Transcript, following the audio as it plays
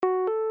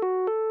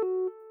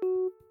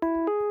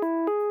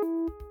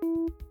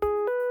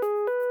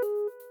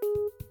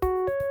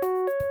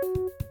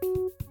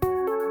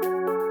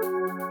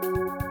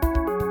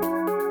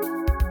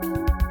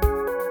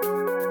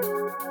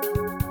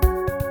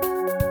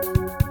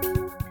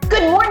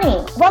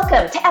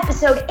welcome to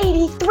episode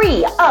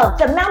 83 of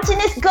the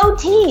Mountainous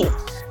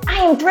Goatees. I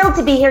am thrilled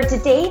to be here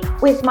today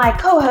with my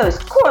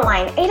co-host,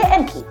 Coraline Ada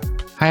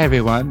Emke. Hi,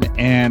 everyone,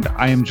 and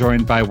I am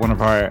joined by one of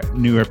our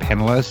newer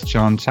panelists,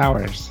 John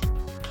Sowers.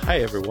 Hi,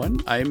 everyone.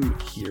 I'm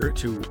here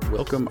to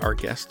welcome our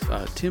guest,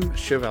 Tim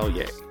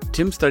Chevalier.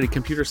 Tim studied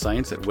computer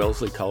science at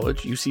Wellesley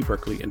College, UC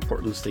Berkeley, and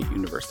Portland State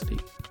University.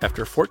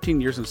 After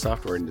 14 years in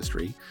software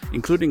industry,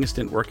 including a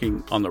stint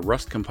working on the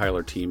Rust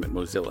compiler team at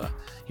Mozilla,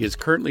 he is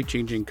currently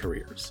changing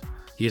careers.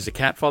 He is a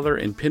cat father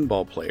and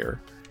pinball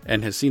player,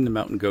 and has seen the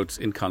Mountain Goats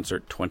in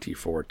concert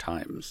 24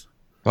 times.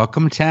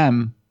 Welcome,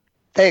 Tim.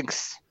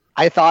 Thanks.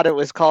 I thought it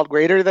was called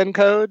Greater Than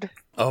Code.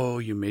 Oh,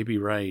 you may be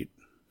right.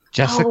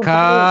 Jessica!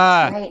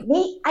 Right.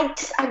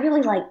 I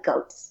really like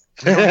goats.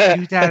 We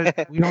don't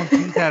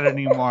do that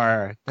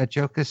anymore. That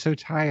joke is so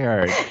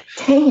tired.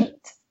 Dang it.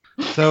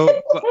 So,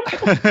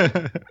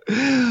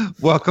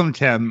 welcome,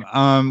 Tim.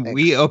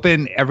 We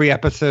open every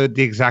episode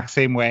the exact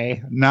same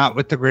way, not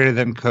with the Greater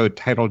Than Code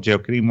title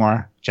joke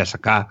anymore,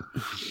 Jessica,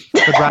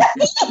 but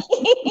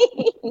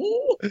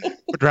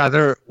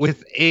rather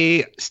with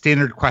a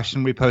standard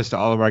question we pose to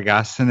all of our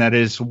guests, and that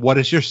is, what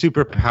is your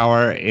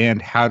superpower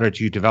and how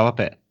did you develop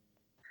it?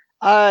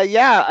 My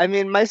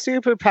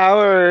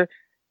superpower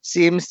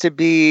seems to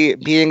be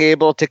being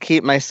able to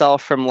keep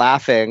myself from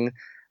laughing.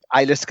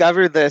 I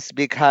discovered this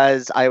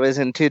because I was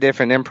in two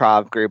different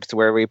improv groups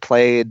where we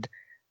played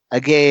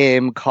a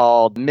game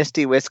called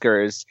Misty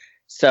Whiskers.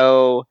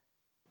 So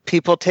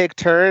people take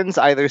turns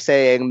either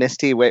saying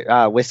Misty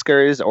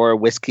Whiskers or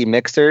Whiskey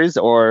Mixers,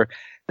 or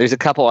there's a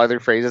couple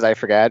other phrases I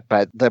forget,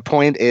 but the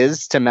point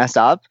is to mess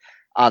up.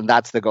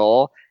 That's the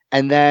goal.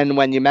 And then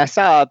when you mess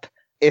up,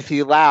 if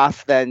you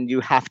laugh, then you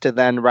have to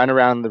then run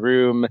around the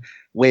room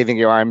waving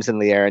your arms in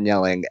the air and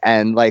yelling.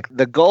 And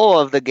the goal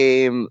of the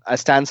game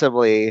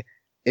ostensibly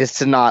is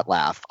to not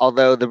laugh,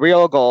 although the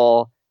real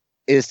goal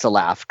is to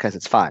laugh because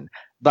it's fun.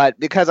 But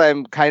because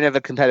I'm kind of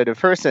a competitive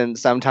person,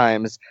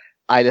 sometimes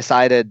I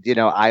decided,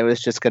 I was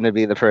just going to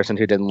be the person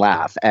who didn't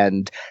laugh.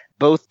 And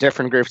both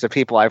different groups of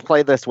people I've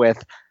played this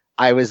with,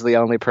 I was the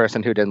only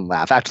person who didn't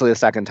laugh. Actually, the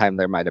second time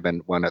there might have been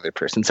one other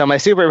person. So my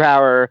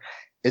superpower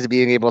is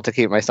being able to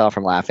keep myself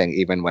from laughing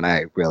even when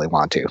I really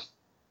want to.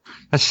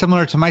 That's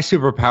similar to my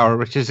superpower,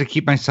 which is to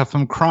keep myself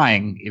from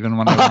crying even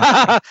when I want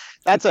to.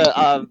 That's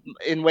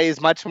in ways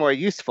much more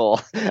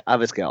useful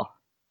of a skill.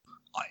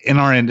 In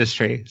our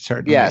industry,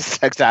 certainly. Yes,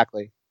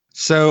 exactly.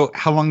 So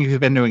how long have you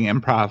been doing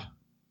improv?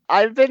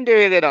 I've been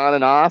doing it on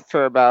and off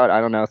for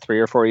about, 3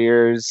 or 4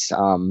 years.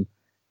 I'm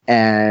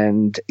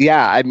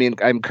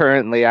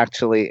currently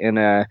actually in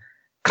a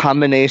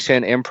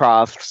combination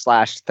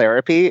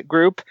improv/therapy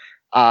group.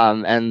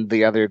 And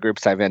the other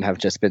groups I've in have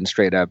just been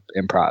straight up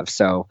improv.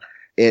 So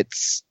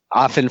it's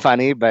often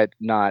funny, but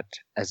not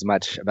as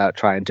much about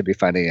trying to be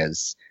funny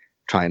as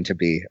trying to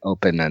be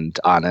open and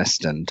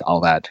honest and all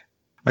that.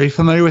 Are you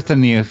familiar with the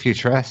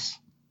Neo-Futurists?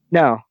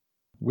 No.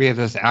 We have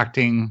this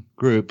acting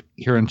group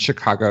here in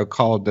Chicago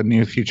called the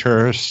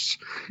Neo-Futurists,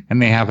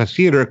 and they have a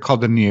theater called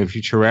the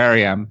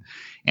Neo-Futurarium.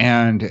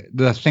 And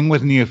the thing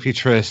with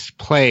Neo-Futurist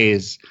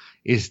plays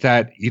is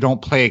that you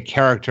don't play a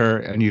character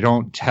and you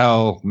don't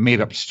tell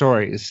made-up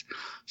stories.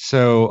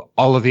 So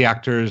all of the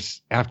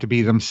actors have to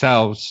be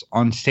themselves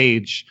on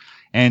stage,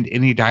 and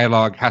any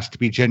dialogue has to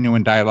be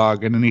genuine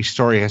dialogue, and any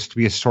story has to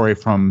be a story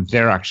from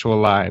their actual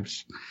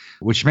lives,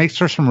 which makes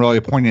for some really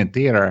poignant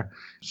theater,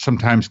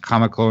 sometimes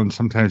comical and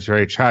sometimes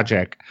very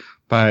tragic.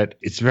 But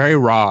it's very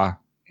raw,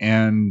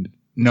 and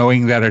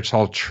knowing that it's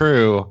all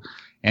true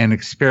and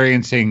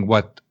experiencing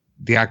what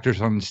the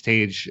actors on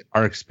stage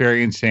are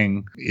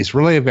experiencing is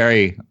really a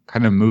very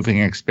kind of moving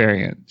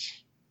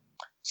experience.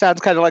 Sounds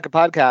kind of like a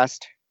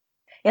podcast.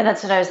 Yeah,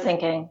 that's what I was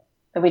thinking.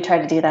 But we try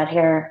to do that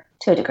here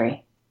to a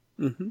degree.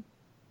 Mm-hmm.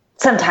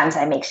 Sometimes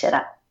I make shit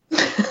up.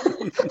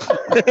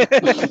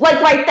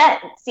 Like right then.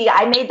 See,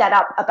 I made that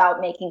up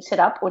about making shit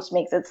up, which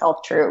makes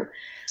itself true.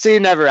 So you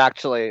never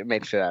actually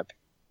make shit up.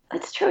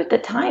 That's true at the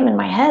time in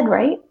my head,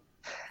 right?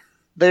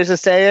 There's a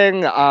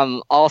saying,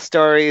 all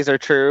stories are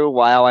true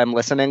while I'm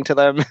listening to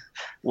them,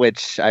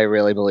 which I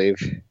really believe.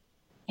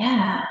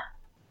 Yeah.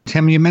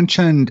 Tim, you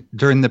mentioned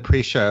during the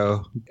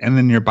pre-show and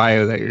in your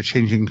bio that you're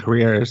changing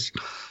careers.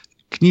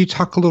 Can you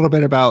talk a little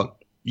bit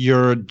about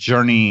your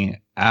journey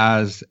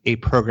as a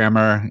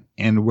programmer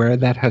and where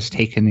that has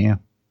taken you?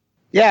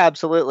 Yeah,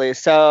 absolutely.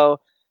 So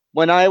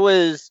when I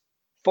was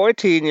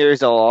 14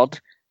 years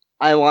old,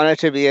 I wanted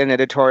to be an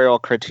editorial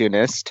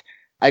cartoonist.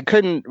 I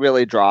couldn't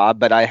really draw,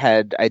 but I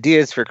had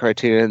ideas for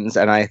cartoons,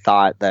 and I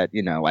thought that,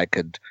 I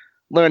could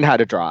learn how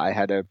to draw. I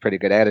had a pretty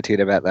good attitude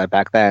about that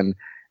back then.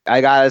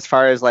 I got as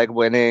far as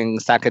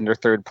winning second or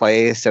third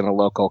place in a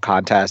local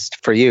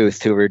contest for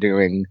youth who were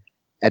doing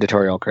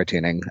editorial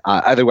cartooning,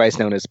 otherwise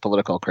known as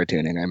political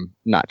cartooning. I'm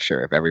not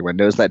sure if everyone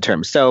knows that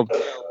term. So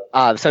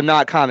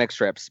not comic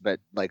strips, but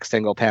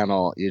single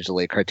panel,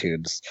 usually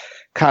cartoons,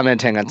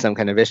 commenting on some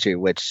kind of issue,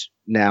 which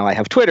now I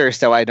have Twitter,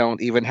 so I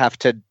don't even have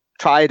to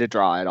try to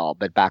draw at all.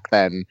 But back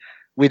then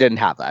we didn't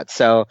have that.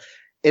 So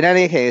in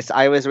any case,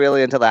 I was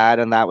really into that,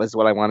 and that was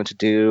what I wanted to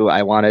do.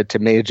 I wanted to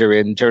major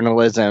in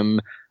journalism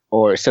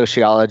or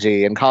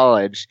sociology in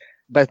college.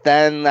 But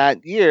then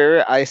that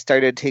year, I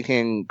started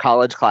taking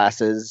college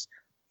classes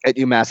at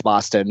UMass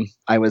Boston.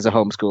 I was a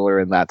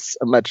homeschooler, and that's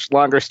a much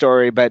longer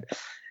story. But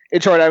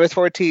in short, I was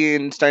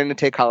 14, starting to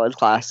take college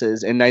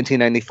classes in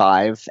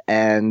 1995,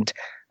 and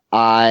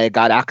I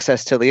got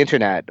access to the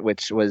internet,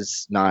 which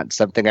was not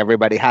something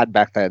everybody had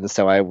back then.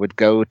 So I would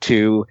go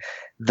to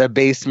the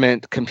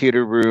basement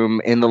computer room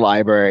in the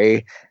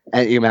library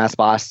at UMass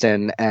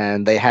Boston,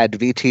 and they had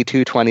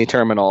VT220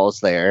 terminals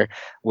there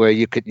where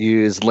you could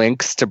use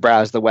links to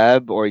browse the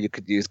web, or you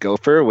could use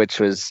Gopher, which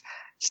was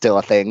still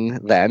a thing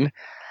then.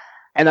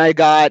 And I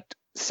got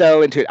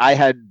so into it. I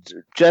had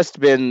just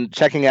been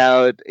checking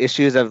out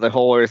issues of the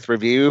Whole Earth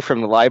Review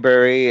from the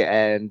library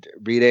and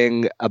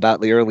reading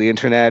about the early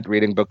internet,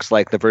 reading books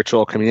like The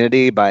Virtual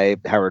Community by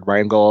Howard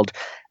Rheingold.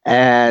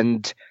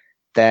 And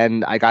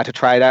then I got to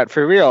try it out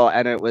for real,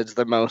 and it was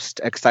the most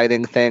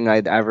exciting thing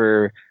I'd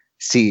ever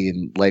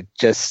seen. Like,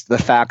 just the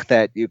fact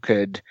that you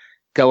could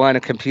go on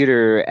a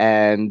computer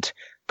and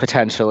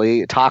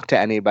potentially talk to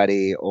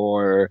anybody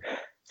or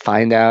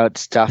find out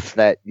stuff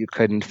that you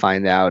couldn't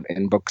find out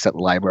in books at the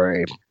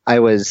library. I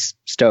was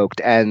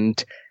stoked,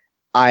 and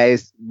I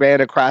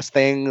ran across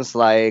things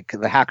like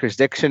the Hacker's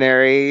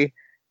Dictionary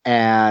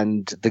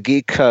and the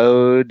Geek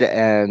Code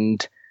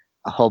and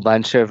a whole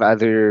bunch of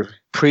other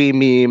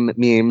pre-meme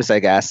memes, I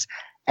guess.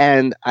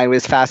 And I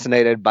was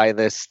fascinated by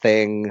this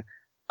thing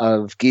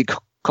of geek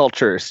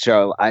culture.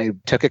 So I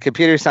took a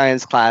computer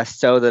science class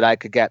so that I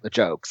could get the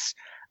jokes.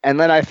 And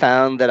then I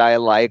found that I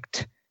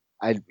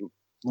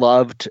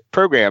loved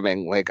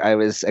programming. Like, I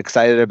was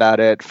excited about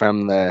it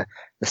from the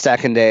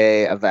second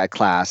day of that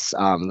class.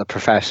 The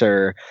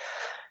professor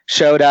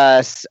showed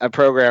us a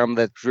program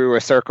that drew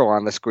a circle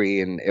on the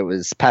screen. It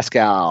was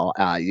Pascal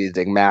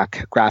using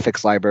Mac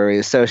graphics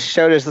libraries. So she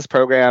showed us this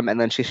program, and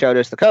then she showed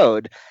us the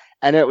code,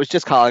 and it was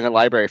just calling a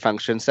library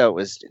function. So it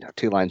was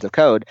 2 lines of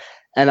code.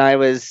 And I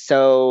was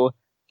so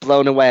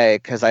blown away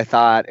because I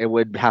thought it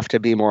would have to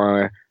be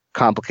more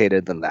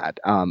complicated than that.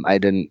 I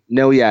didn't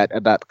know yet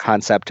about the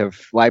concept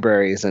of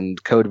libraries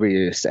and code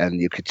reuse,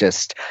 and you could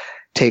just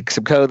take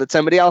some code that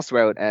somebody else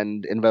wrote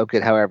and invoke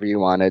it however you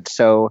wanted.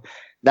 So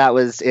that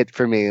was it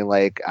for me.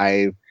 Like,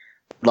 I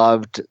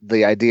loved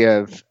the idea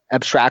of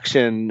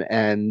abstraction,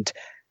 and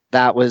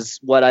that was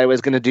what I was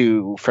going to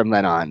do from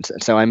then on.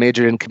 So I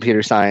majored in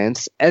computer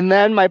science, and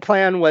then my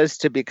plan was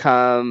to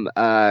become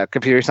a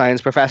computer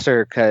science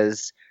professor,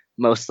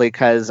 mostly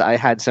because I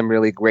had some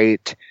really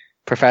great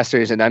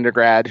professors in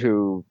undergrad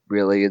who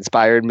really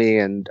inspired me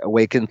and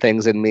awakened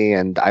things in me,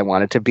 and I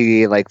wanted to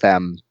be like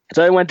them.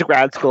 So I went to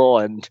grad school,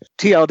 and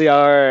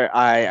TLDR,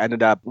 I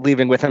ended up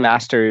leaving with a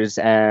master's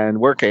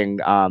and working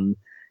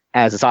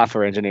as a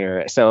software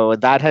engineer. So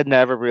that had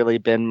never really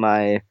been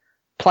my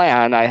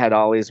plan. I had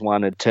always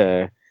wanted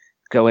to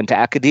go into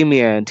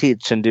academia and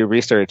teach and do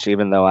research,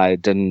 even though I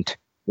didn't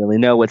really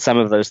know what some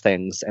of those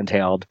things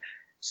entailed.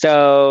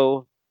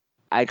 So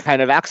I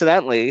kind of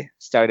accidentally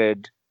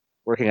started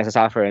working as a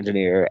software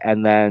engineer.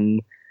 And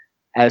then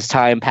as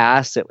time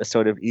passed, it was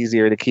sort of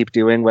easier to keep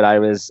doing what I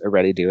was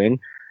already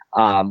doing.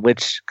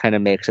 Which kind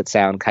of makes it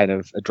sound kind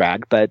of a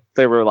drag, but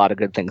there were a lot of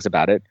good things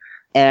about it.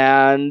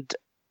 And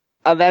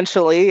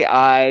eventually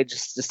I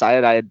just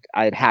decided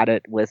I'd had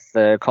it with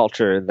the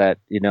culture that,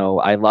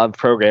 I love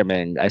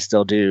programming. I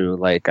still do.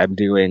 Like,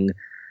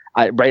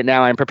 right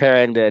now I'm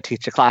preparing to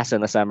teach a class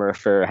in the summer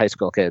for high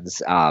school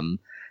kids, an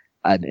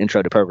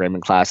intro to programming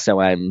class.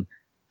 So I'm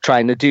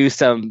trying to do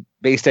some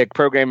basic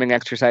programming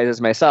exercises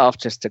myself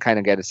just to kind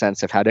of get a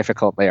sense of how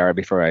difficult they are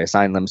before I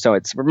assign them. So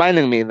it's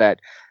reminding me that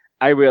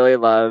I really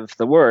love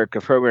the work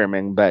of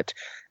programming, but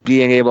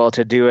being able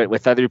to do it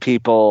with other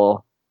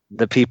people,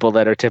 the people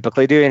that are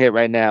typically doing it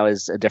right now,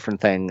 is a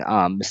different thing.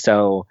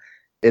 So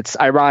it's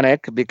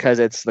ironic because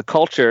it's the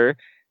culture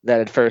that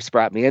had first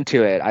brought me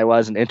into it. I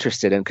wasn't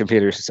interested in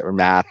computers or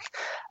math.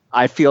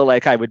 I feel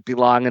like I would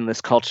belong in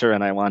this culture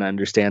and I want to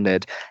understand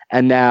it.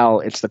 And now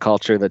it's the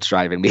culture that's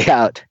driving me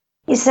out.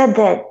 You said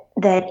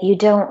that you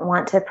don't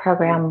want to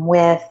program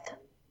with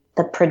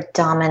the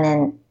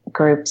predominant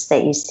groups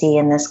that you see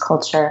in this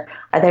culture.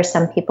 Are there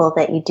some people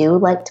that you do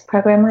like to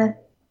program with?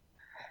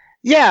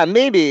 Yeah,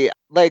 maybe.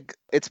 Like,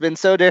 it's been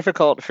so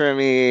difficult for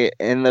me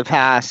in the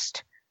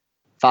past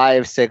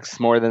 5, 6,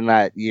 more than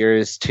that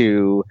years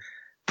to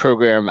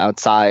program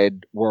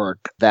outside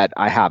work that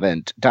I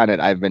haven't done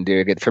it. I've been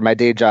doing it for my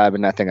day job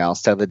and nothing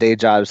else. So the day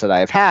jobs that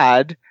I've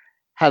had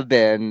have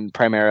been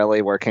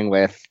primarily working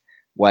with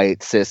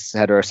white, cis,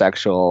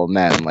 heterosexual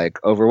men, like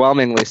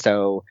overwhelmingly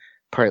so,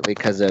 partly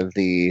because of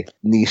the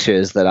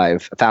niches that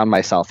I've found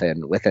myself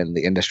in within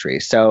the industry.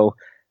 So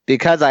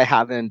because I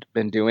haven't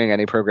been doing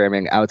any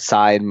programming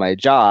outside my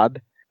job,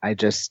 I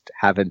just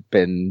haven't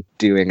been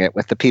doing it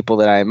with the people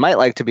that I might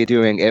like to be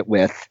doing it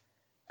with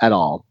at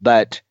all.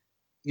 But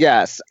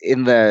yes,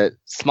 in the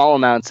small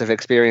amounts of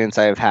experience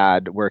I've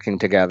had working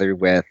together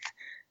with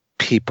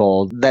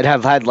people that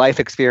have had life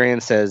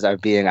experiences of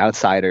being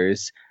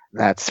outsiders,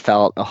 that's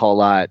felt a whole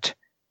lot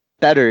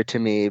better to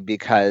me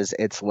because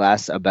it's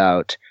less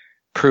about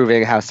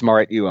proving how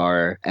smart you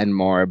are and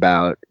more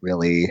about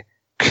really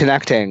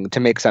connecting to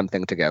make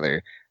something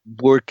together.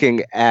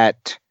 Working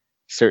at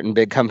certain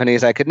big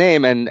companies I could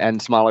name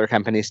and smaller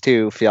companies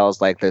too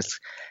feels like this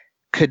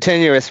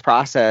continuous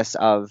process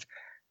of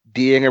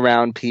being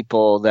around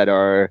people that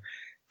are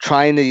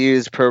trying to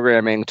use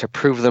programming to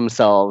prove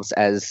themselves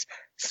as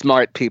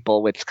smart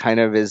people, which kind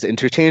of is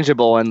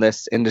interchangeable in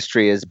this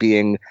industry as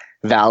being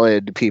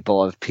valid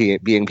people, of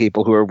being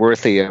people who are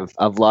worthy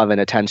of love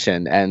and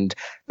attention. And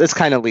this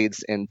kind of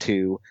leads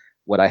into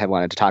what I have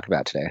wanted to talk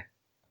about today.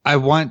 I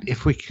want,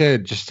 if we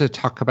could, just to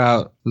talk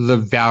about the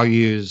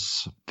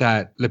values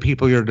that the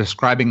people you're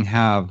describing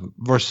have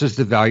versus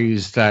the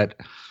values that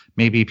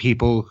maybe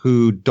people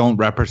who don't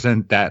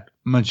represent that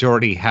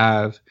majority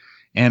have.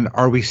 And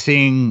are we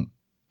seeing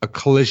a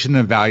collision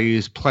of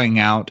values playing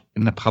out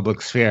in the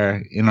public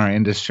sphere in our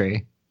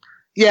industry?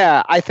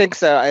 Yeah, I think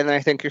so. And I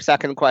think your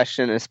second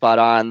question is spot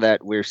on,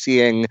 that we're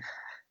seeing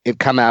it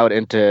come out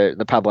into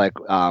the public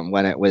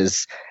when it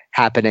was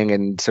happening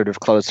in sort of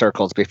closed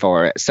circles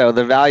before. So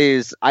the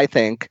values, I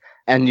think,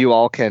 and you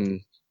all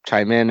can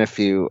chime in if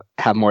you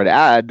have more to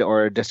add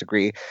or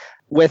disagree,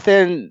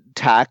 within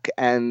tech,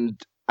 and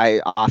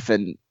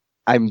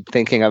I'm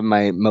thinking of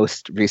my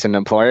most recent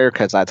employer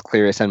because that's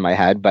clearest in my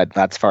head, but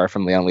that's far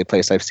from the only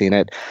place I've seen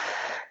it.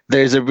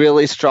 There's a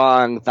really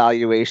strong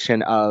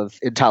valuation of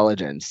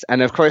intelligence.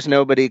 And of course,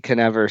 nobody can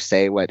ever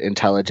say what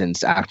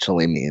intelligence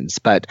actually means,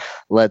 but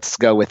let's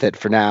go with it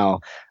for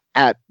now.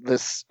 At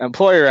this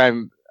employer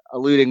I'm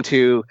alluding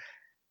to,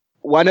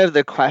 one of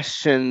the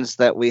questions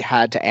that we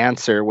had to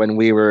answer when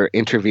we were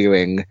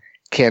interviewing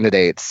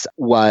candidates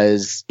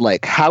was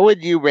like, how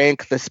would you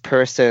rank this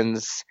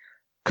person's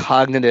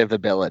cognitive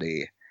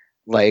ability?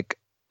 Like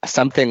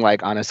something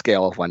like on a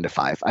scale of 1 to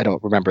 5. I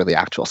don't remember the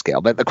actual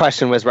scale, but the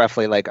question was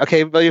roughly like,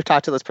 okay, well, you've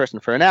talked to this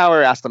person for an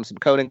hour, asked them some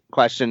coding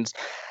questions,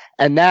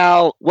 and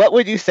now what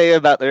would you say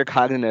about their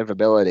cognitive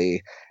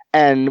ability?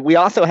 And we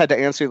also had to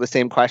answer the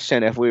same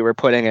question if we were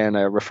putting in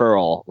a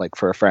referral, like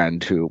for a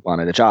friend who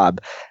wanted a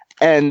job.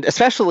 And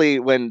especially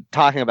when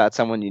talking about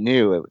someone you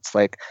knew, it's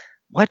like,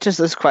 what does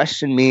this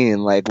question mean?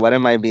 Like, what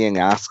am I being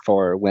asked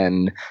for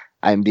when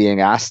I'm being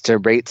asked to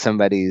rate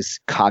somebody's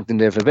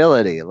cognitive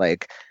ability?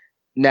 Like,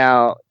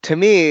 now, to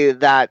me,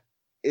 that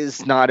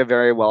is not a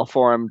very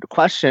well-formed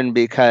question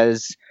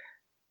because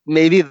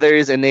maybe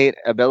there's innate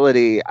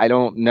ability. I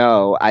don't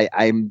know.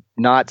 I'm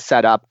not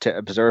set up to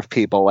observe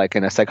people like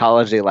in a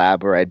psychology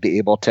lab where I'd be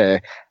able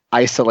to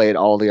isolate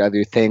all the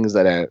other things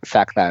that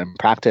affect that in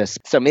practice.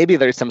 So maybe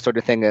there's some sort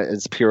of thing that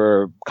is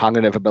pure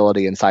cognitive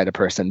ability inside a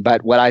person.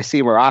 But what I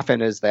see more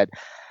often is that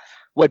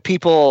what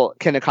people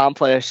can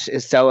accomplish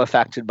is so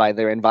affected by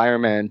their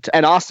environment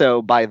and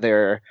also by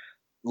their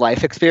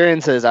life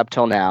experiences up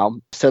till now,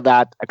 so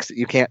that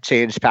you can't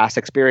change past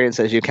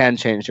experiences, you can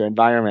change your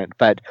environment.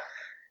 But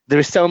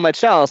there's so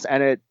much else,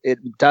 and it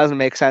doesn't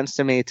make sense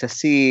to me to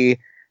see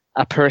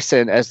a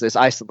person as this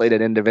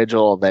isolated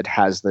individual that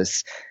has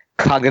this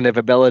cognitive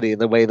ability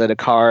the way that a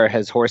car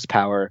has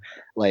horsepower,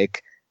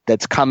 like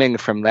that's coming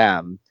from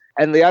them.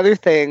 And the other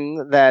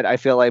thing that I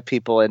feel like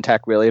people in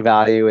tech really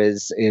value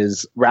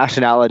is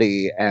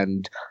rationality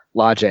and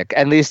logic.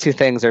 And these two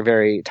things are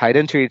very tied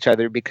into each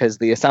other because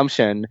the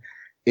assumption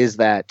is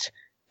that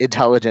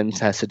intelligence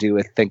has to do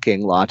with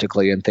thinking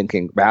logically and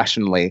thinking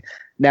rationally.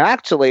 Now,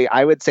 actually,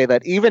 I would say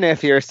that even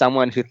if you're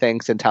someone who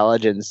thinks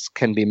intelligence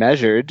can be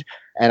measured,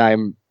 and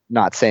I'm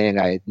not saying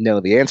I know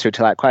the answer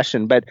to that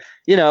question, but,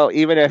 you know,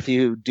 even if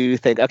you do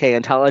think, okay,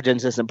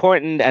 intelligence is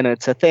important and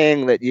it's a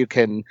thing that you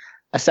can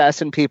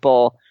assess in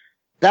people,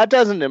 that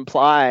doesn't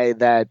imply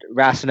that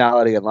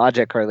rationality and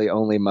logic are the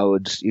only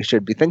modes you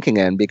should be thinking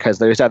in, because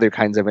there's other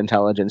kinds of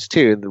intelligence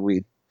too.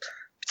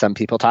 Some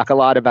people talk a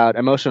lot about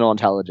emotional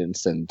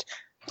intelligence, and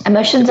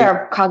emotions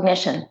are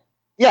cognition.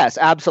 Yes,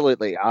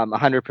 absolutely.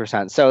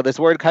 100%. So this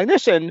word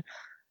cognition,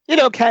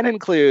 can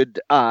include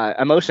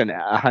emotion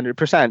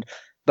 100%.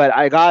 But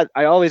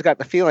I always got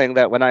the feeling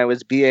that when I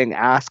was being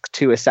asked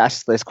to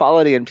assess this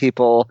quality in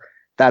people,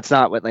 that's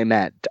not what they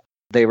meant.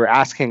 They were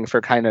asking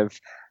for kind of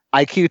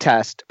IQ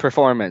test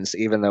performance,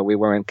 even though we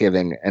weren't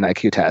giving an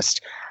IQ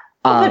test.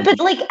 But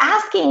like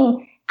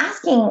asking,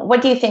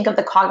 what do you think of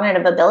the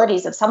cognitive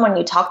abilities of someone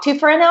you talk to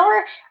for an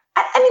hour?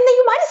 I mean,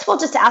 you might as well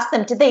just ask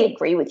them, did they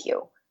agree with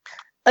you?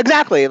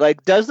 Exactly.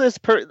 Like, does this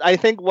I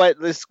think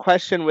what this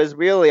question was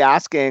really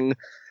asking,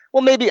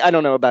 well, maybe I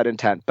don't know about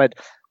intent, but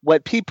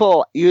what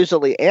people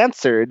usually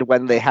answered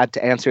when they had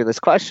to answer this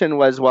question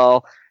was,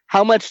 well,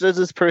 how much does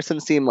this person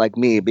seem like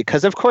me?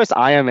 Because of course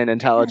I am an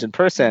intelligent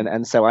person.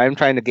 And so I'm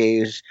trying to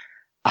gauge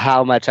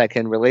how much I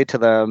can relate to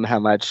them, how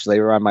much they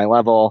were on my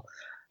level.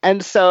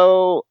 And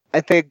so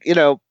I think,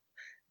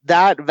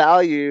 that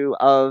value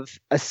of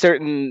a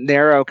certain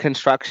narrow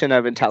construction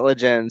of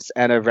intelligence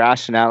and of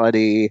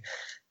rationality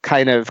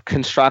kind of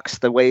constructs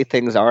the way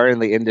things are in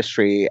the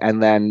industry.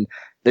 And then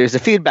there's a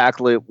feedback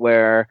loop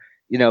where,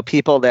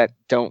 people that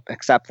don't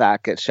accept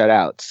that get shut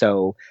out.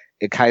 So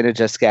it kind of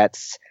just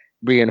gets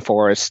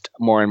reinforced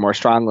more and more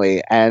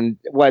strongly. And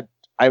what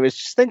I was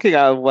just thinking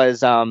of was,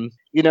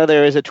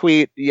 there was a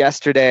tweet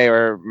yesterday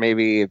or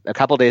maybe a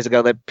couple days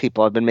ago that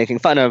people have been making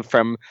fun of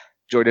from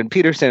Jordan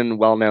Peterson,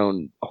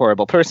 well-known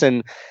horrible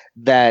person,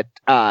 that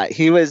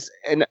he was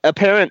in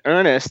apparent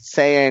earnest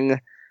saying,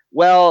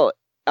 well,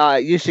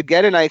 you should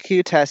get an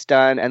IQ test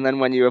done, and then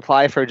when you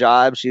apply for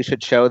jobs, you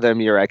should show them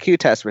your IQ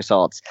test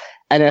results.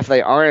 And if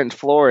they aren't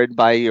floored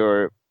by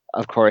your,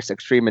 of course,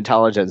 extreme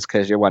intelligence,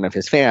 because you're one of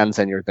his fans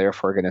and you're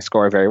therefore going to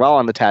score very well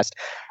on the test,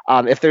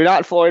 if they're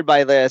not floored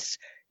by this,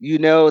 you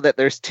know that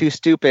they're too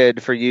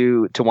stupid for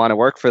you to want to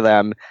work for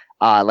them.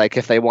 Like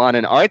if they want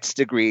an arts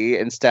degree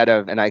instead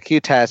of an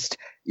IQ test,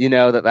 you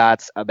know that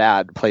that's a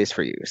bad place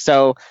for you.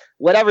 So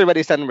what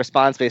everybody said in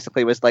response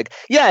basically was like,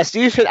 yes,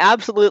 you should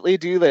absolutely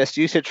do this.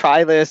 You should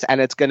try this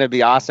and it's going to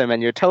be awesome.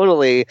 And you're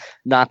totally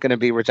not going to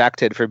be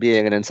rejected for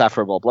being an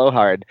insufferable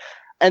blowhard.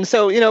 And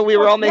so, we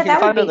were all making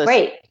fun of this.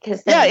 Great,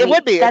 because it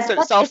would be.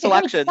 It's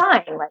self-selection. It's a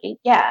good sign, right?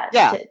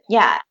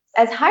 Yeah.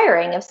 As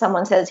hiring, if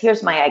someone says,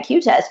 here's my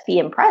IQ test, be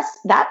impressed,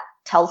 that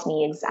tells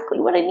me exactly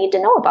what I need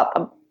to know about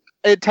them.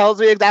 It tells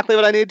me exactly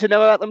what I need to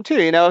know about them too.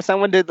 If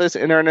someone did this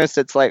in earnest,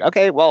 it's like,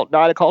 okay, well,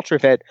 not a culture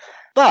fit,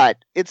 but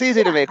it's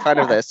easy to make fun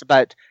of this.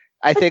 But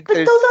I think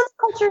those other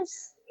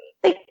cultures,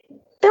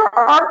 there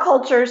are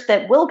cultures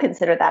that will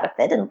consider that a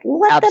fit, and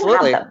let them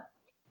have them.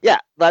 Yeah,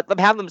 let them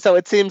have them. So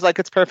it seems like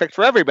it's perfect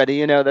for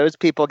everybody. Those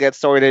people get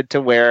sorted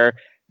to where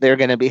they're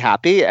going to be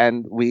happy,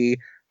 and we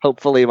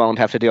hopefully won't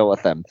have to deal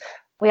with them.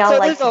 We all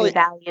like to be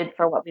valued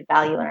for what we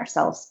value in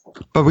ourselves.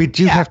 But we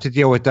do have to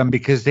deal with them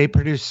because they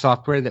produce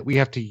software that we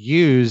have to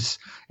use,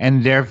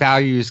 and their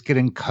values get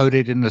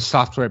encoded in the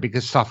software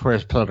because software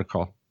is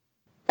political.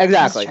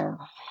 Exactly.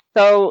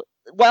 So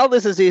while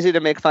this is easy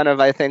to make fun of,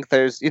 I think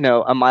there's,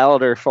 a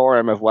milder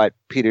form of what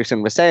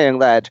Peterson was saying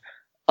that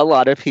a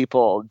lot of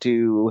people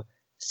do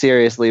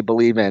seriously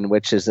believe in,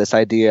 which is this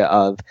idea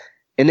of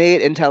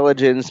innate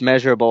intelligence,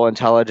 measurable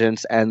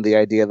intelligence, and the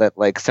idea that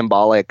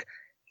symbolic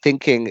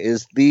thinking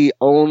is the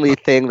only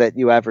thing that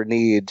you ever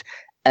need.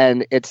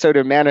 And it sort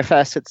of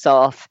manifests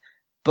itself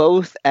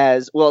both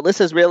as, well,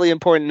 this is really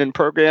important in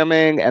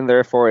programming, and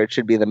therefore it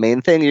should be the main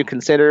thing you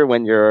consider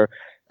when you're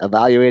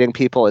evaluating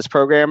people as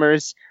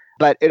programmers.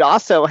 But it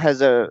also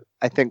has a,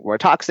 I think, more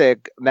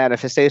toxic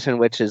manifestation,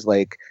 which is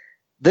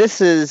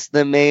this is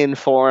the main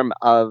form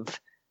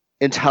of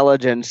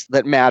intelligence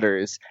that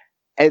matters.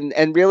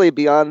 And really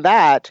beyond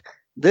that,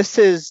 this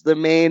is the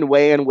main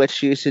way in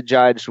which you should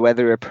judge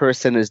whether a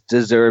person is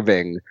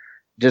deserving.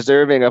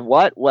 Deserving of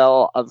what?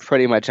 Well, of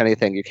pretty much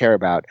anything you care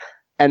about.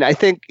 And I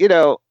think,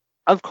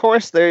 of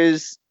course,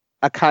 there's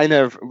a kind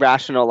of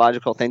rational,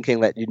 logical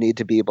thinking that you need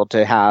to be able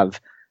to have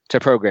to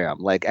program.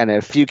 And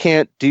if you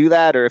can't do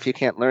that, or if you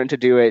can't learn to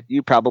do it,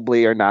 you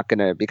probably are not going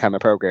to become a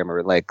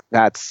programmer.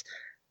 That's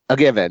a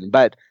given.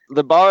 But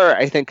the bar,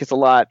 I think, is a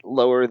lot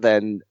lower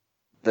than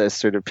the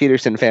sort of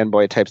Peterson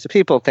fanboy types of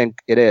people think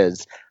it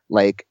is.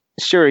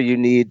 Sure, you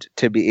need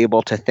to be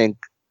able to think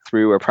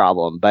through a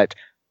problem, but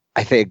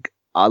I think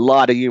a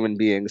lot of human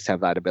beings have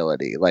that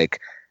ability.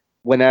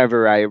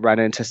 Whenever I run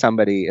into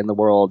somebody in the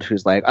world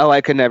who's like, oh,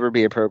 I could never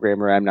be a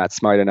programmer, I'm not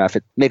smart enough,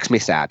 it makes me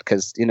sad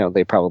because,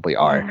 they probably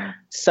are. Yeah.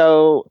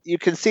 So you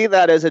can see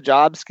that as a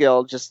job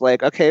skill, just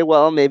okay,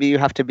 well, maybe you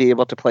have to be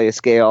able to play a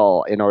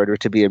scale in order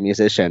to be a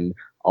musician,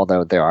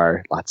 although there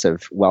are lots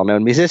of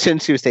well-known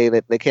musicians who say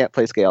that they can't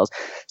play scales.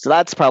 So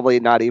that's probably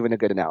not even a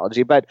good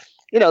analogy. But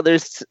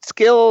there's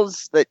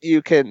skills that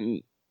you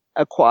can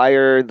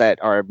acquire that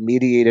are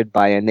mediated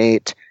by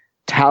innate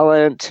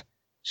talent,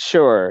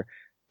 sure.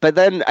 But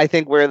then I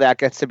think where that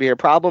gets to be a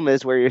problem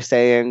is where you're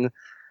saying,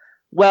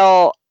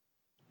 well,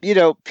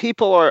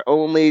 people are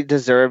only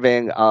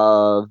deserving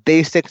of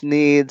basic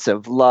needs,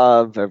 of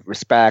love, of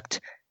respect,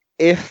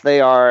 if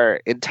they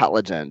are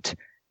intelligent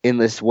in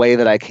this way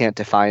that I can't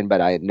define, but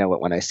I know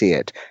it when I see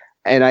it.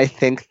 And I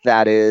think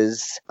that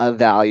is a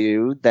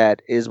value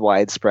that is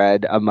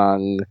widespread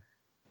among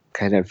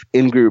kind of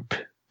in-group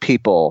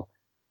people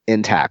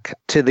in tech,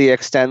 to the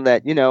extent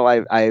that,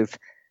 I've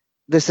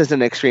this is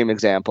an extreme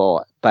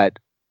example, but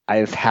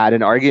I've had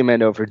an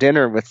argument over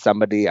dinner with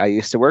somebody I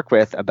used to work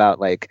with about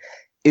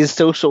is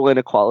social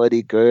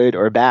inequality good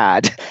or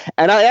bad?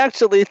 And I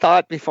actually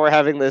thought before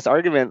having this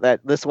argument that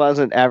this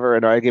wasn't ever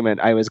an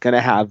argument I was going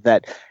to have,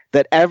 that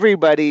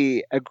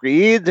everybody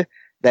agreed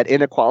that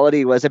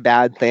inequality was a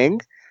bad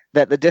thing,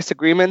 that the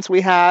disagreements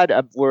we had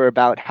were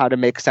about how to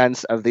make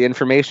sense of the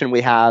information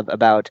we have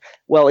about,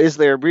 well, is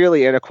there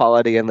really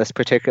inequality in this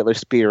particular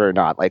sphere or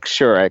not?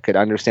 Sure, I could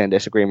understand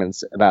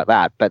disagreements about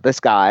that. But this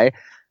guy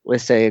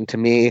was saying to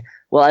me,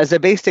 well, as a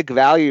basic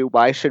value,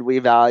 why should we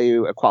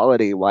value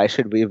equality? Why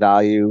should we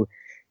value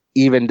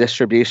even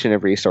distribution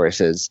of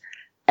resources?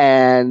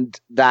 And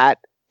that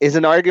is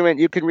an argument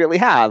you can really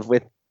have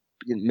with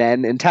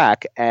men in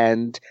tech.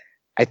 And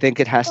I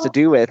think it has to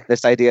do with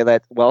this idea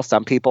that, well,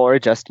 some people are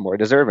just more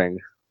deserving.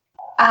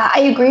 I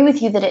agree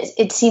with you that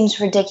it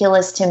seems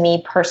ridiculous to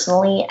me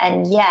personally.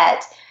 And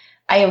yet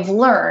I have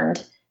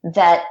learned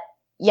that,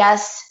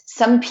 yes,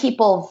 some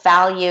people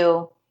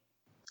value,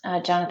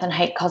 Jonathan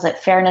Haidt calls it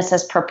fairness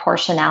as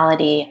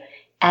proportionality.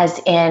 as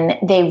in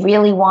they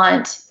really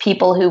want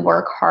people who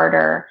work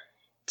harder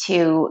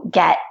to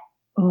get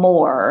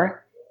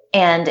more,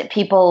 and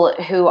people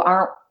who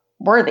aren't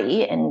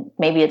worthy, and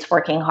maybe it's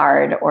working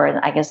hard,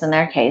 or I guess in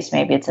their case,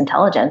 maybe it's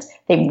intelligence,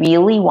 they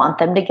really want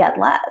them to get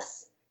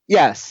less.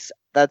 Yes,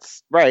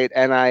 that's right.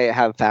 And I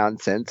have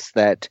found since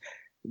that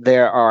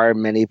there are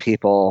many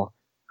people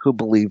who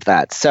believe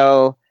that.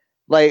 So,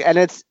 like, and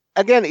it's,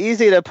 again,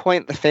 easy to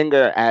point the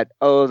finger at,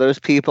 oh, those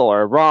people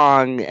are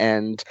wrong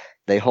and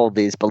they hold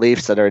these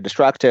beliefs that are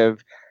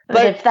destructive.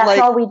 But if that's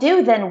all we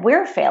do, then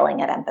we're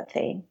failing at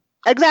empathy.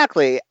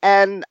 Exactly.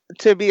 And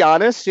to be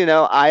honest,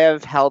 I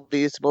have held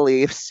these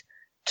beliefs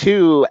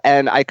too,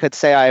 and I could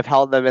say I've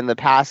held them in the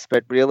past,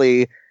 but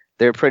really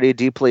they're pretty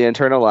deeply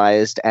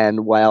internalized.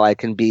 And while I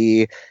can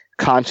be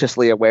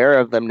consciously aware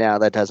of them now,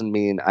 that doesn't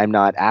mean I'm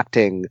not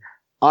acting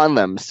on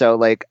them. So,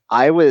 like,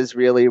 I was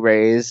really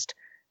raised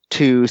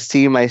to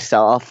see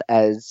myself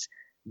as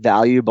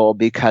valuable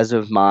because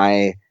of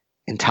my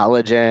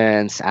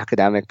intelligence,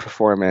 academic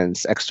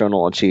performance,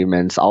 external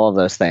achievements, all of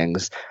those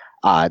things,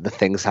 the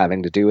things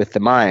having to do with the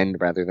mind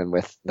rather than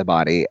with the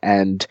body.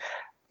 And,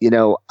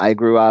 I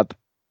grew up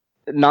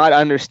not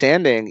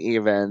understanding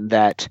even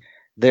that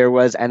there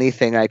was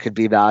anything I could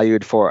be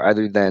valued for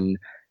other than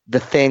the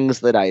things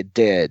that I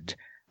did.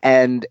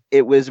 And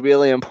it was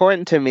really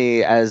important to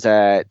me as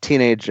a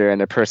teenager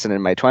and a person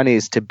in my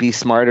 20s to be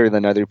smarter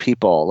than other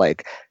people,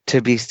 like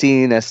to be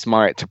seen as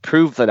smart, to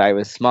prove that I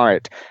was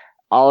smart.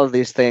 All of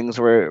these things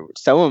were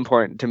so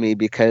important to me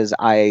because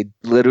I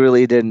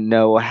literally didn't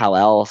know how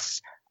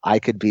else I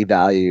could be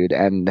valued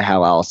and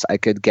how else I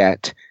could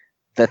get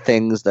the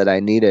things that I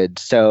needed.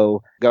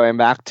 So going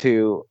back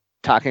to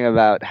talking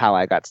about how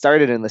I got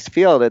started in this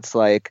field, it's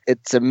like,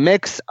 it's a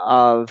mix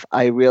of,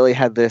 I really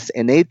had this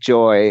innate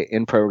joy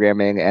in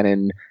programming and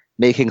in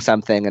making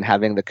something and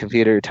having the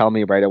computer tell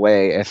me right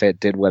away if it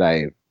did what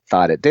I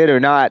thought it did or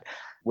not,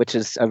 which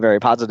is a very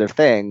positive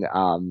thing,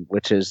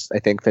 which is, I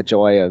think, the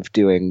joy of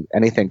doing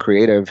anything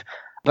creative.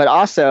 But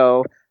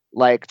also,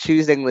 like,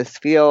 choosing this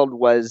field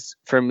was,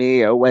 for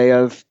me, a way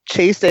of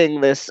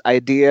chasing this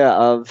idea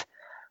of,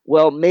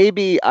 well,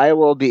 maybe I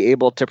will be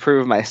able to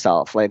prove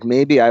myself. Like,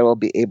 maybe I will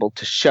be able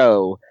to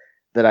show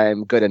that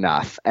I'm good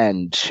enough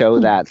and show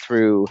that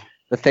through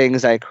the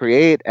things I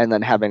create, and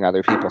then having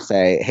other people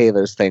say, hey,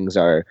 those things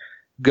are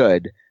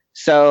good.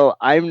 So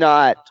I'm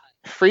not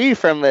free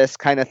from this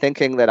kind of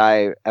thinking that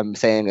I am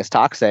saying is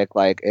toxic.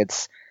 Like,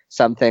 it's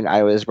something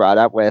I was brought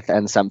up with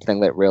and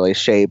something that really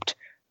shaped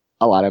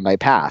a lot of my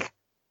path.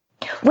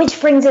 Which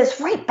brings us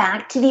right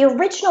back to the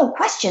original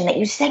question that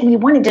you said we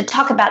wanted to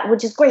talk about,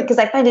 which is great because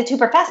I find it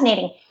super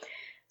fascinating.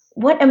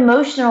 What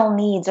emotional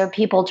needs are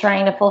people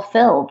trying to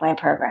fulfill by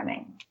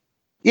programming?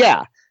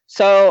 Yeah.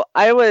 So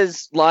I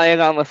was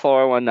lying on the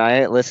floor one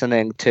night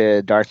listening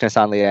to Darkness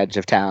on the Edge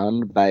of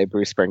Town by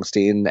Bruce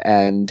Springsteen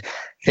and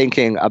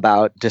thinking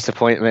about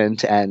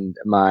disappointment and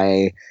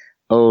my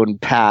own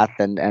path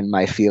and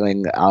my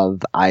feeling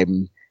of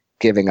I'm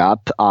giving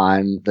up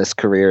on this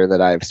career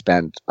that I've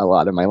spent a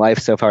lot of my life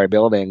so far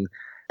building.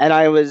 And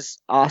I was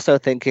also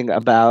thinking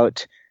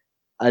about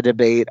a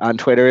debate on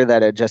Twitter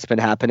that had just been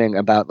happening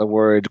about the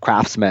word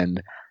craftsman.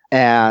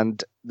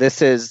 And this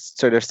is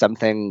sort of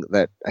something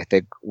that I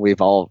think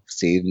we've all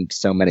seen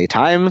so many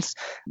times.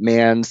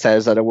 Man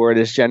says that a word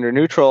is gender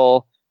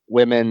neutral.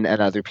 Women and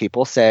other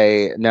people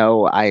say,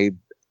 no, I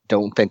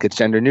don't think it's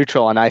gender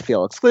neutral and I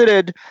feel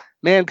excluded.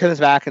 Man comes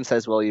back and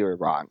says, well, you were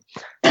wrong.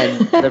 And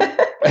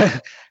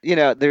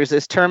there's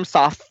this term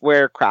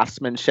software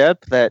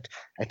craftsmanship that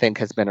I think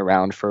has been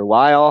around for a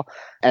while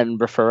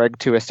and referring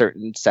to a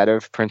certain set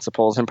of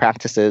principles and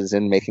practices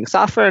in making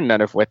software,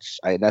 none of which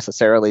I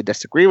necessarily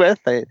disagree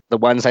with. The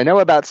ones I know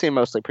about seem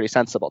mostly pretty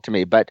sensible to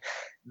me. But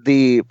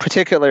the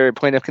particular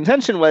point of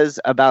contention was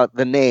about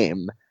the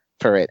name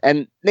for it.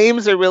 And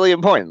names are really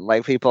important.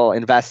 Like, people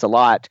invest a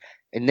lot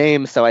in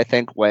names. So I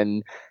think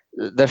when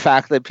the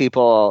fact that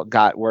people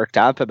got worked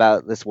up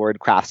about this word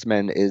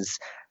craftsman is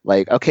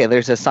like, okay,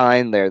 there's a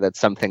sign there that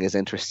something is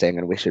interesting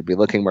and we should be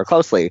looking more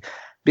closely.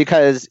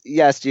 Because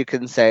yes, you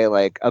can say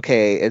like,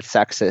 okay, it's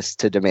sexist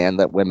to demand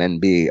that women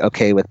be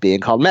okay with being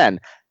called men.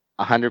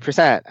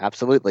 100%,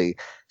 absolutely.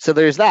 So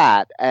there's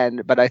that.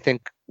 But I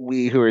think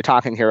we who are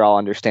talking here all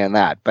understand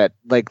that. But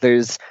like,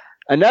 there's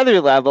another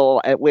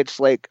level at which,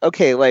 like,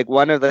 okay, like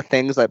one of the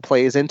things that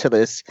plays into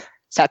this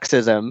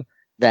sexism,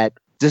 that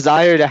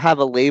desire to have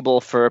a label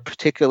for a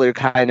particular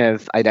kind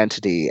of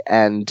identity,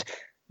 and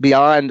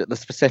beyond the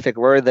specific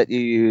word that you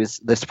use,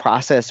 this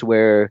process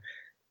where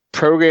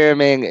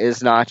programming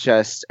is not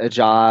just a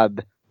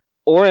job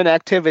or an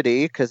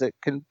activity, because it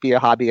can be a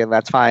hobby and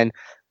that's fine,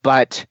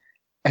 but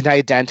an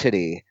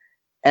identity.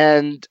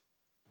 And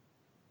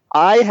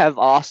I have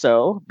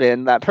also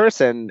been that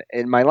person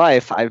in my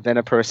life. I've been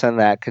a person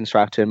that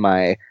constructed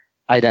my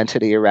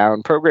identity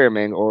around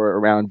programming or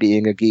around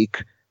being a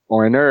geek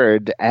or a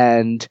nerd.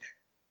 And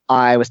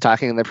I was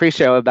talking in the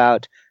pre-show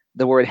about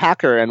the word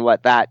hacker and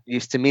what that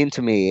used to mean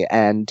to me.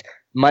 And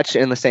much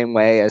in the same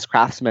way as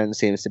craftsman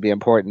seems to be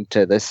important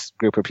to this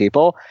group of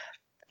people,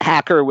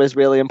 hacker was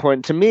really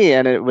important to me.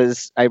 And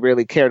I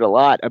really cared a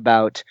lot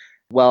about,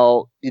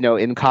 well,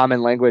 in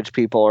common language,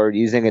 people are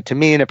using it to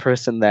mean a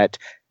person that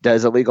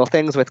does illegal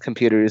things with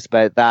computers,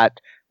 but that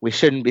we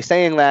shouldn't be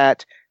saying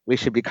that. We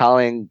should be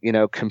calling,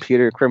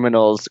 computer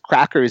criminals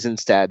crackers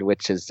instead,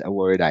 which is a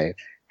word I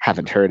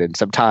haven't heard in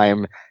some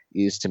time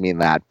used to mean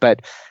that.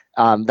 But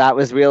that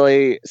was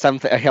really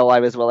a hill I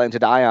was willing to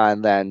die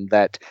on then,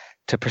 that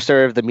to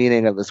preserve the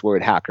meaning of this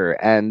word hacker.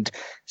 And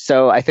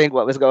so I think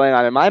what was going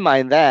on in my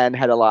mind then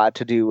had a lot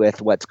to do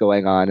with what's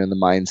going on in the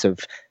minds of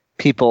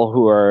people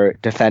who are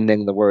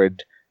defending the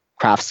word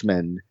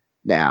craftsman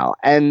now.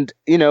 And,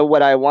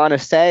 what I want to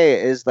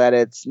say is that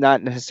it's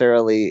not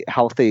necessarily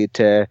healthy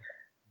to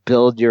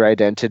build your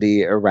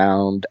identity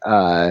around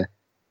a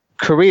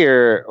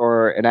career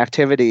or an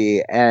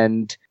activity.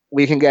 And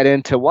we can get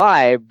into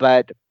why,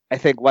 but I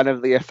think one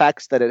of the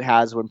effects that it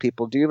has when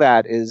people do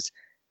that is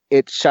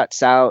it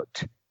shuts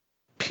out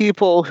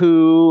people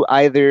who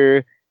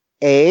either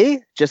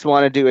just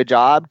want to do a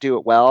job, do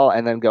it well,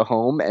 and then go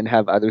home and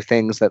have other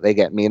things that they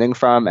get meaning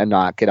from and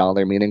not get all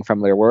their meaning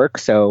from their work.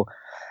 So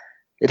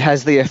it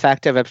has the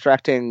effect of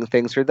abstracting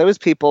things for those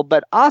people,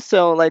 but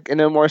also, like, in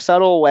a more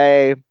subtle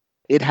way,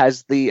 it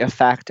has the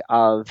effect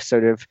of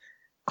sort of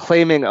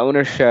claiming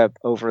ownership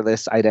over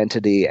this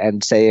identity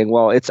and saying,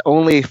 well, it's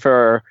only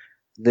for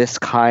this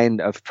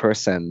kind of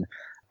person.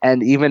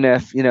 And even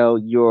if,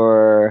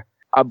 you're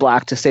a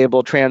Black,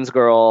 disabled, trans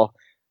girl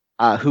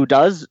who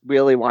does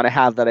really want to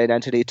have that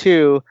identity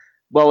too,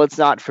 well, it's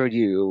not for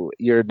you.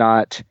 You're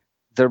not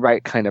the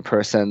right kind of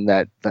person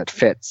that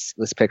fits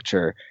this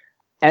picture.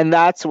 And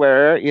that's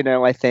where,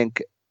 I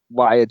think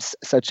why it's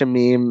such a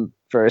meme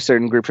for a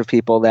certain group of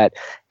people that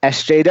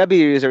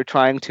SJWs are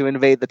trying to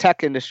invade the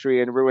tech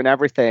industry and ruin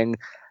everything.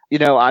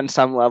 On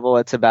some level,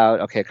 it's about,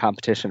 okay,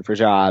 competition for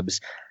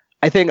jobs.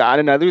 I think on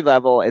another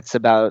level, it's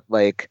about,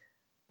 like,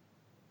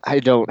 I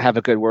don't have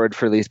a good word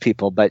for these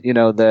people, but,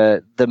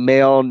 the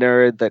male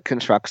nerd that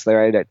constructs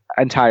their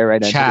entire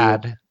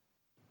identity.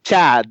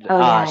 Chad. Oh,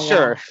 yeah,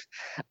 sure.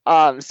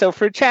 Yeah. So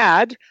for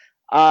Chad,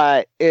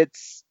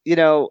 it's,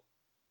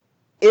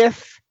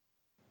 if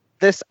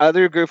this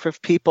other group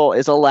of people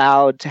is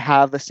allowed to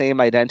have the same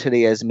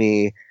identity as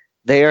me,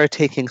 they are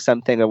taking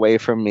something away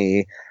from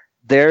me.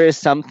 There is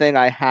something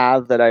I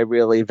have that I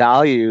really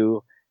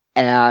value.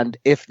 And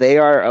if they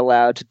are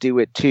allowed to do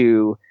it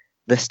too,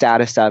 the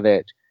status of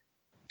it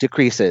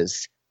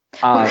decreases.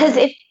 Because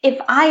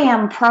if I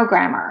am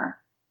programmer,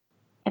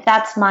 if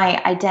that's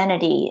my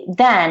identity,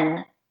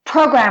 then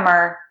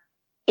programmer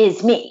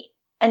is me.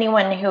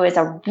 Anyone who is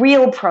a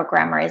real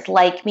programmer is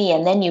like me.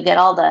 And then you get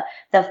all the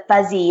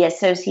fuzzy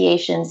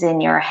associations in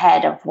your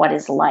head of what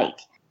is like.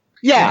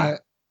 Yeah.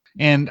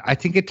 And I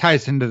think it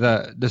ties into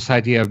this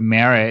idea of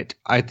merit.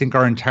 I think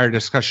our entire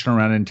discussion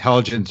around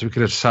intelligence, we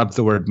could have subbed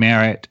the word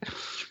merit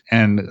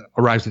and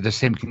arrived at the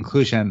same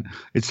conclusion.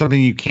 It's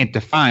something you can't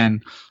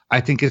define.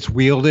 I think it's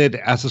wielded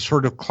as a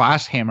sort of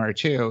class hammer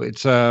too.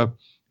 It's a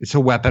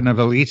weapon of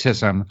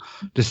elitism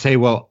to say,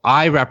 well,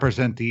 I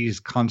represent these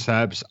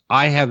concepts.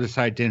 I have this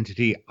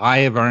identity. I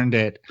have earned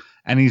it.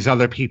 And these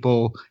other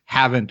people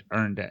haven't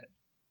earned it.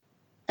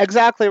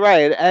 Exactly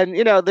right. And,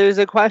 there's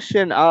a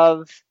question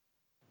of,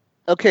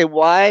 okay,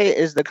 why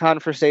is the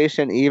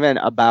conversation even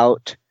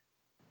about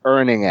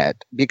earning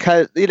it?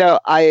 Because,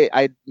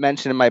 I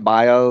mentioned in my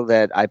bio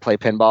that I play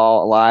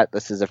pinball a lot.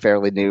 This is a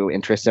fairly new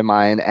interest of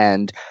mine.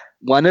 And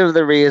one of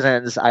the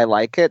reasons I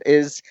like it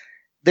is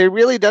there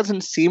really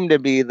doesn't seem to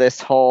be this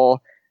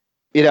whole,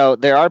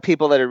 there are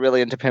people that are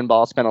really into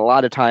pinball, spend a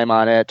lot of time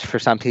on it. For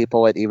some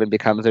people, it even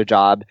becomes their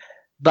job.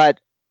 But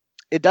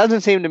it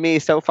doesn't seem to me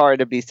so far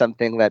to be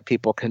something that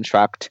people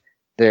construct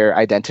their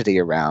identity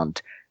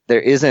around.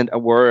 There isn't a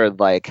word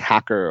like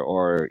hacker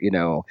or,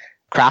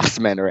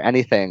 craftsman or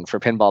anything for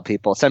pinball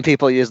people. Some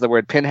people use the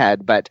word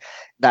pinhead, but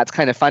that's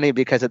kind of funny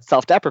because it's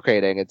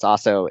self-deprecating. It's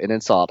also an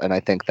insult. And I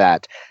think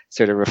that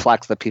sort of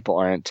reflects that people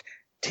aren't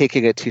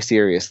taking it too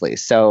seriously.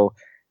 So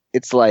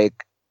it's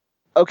like,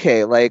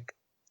 okay, like,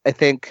 I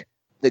think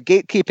the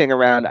gatekeeping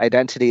around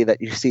identity that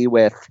you see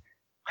with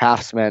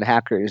craftsmen,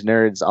 hackers,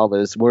 nerds, all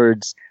those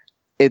words,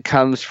 it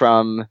comes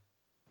from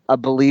a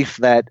belief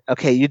that,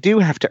 okay, you do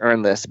have to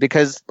earn this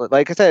because,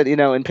 like I said, in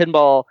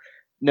pinball,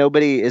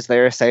 nobody is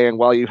there saying,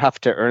 well, you have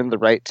to earn the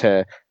right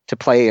to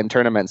play in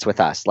tournaments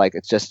with us. Like,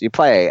 it's just you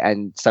play,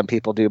 and some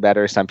people do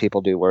better, some people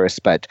do worse,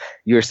 but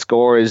your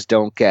scores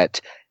don't get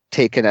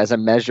taken as a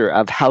measure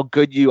of how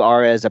good you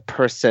are as a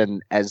person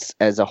as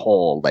a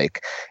whole.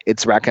 Like,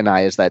 it's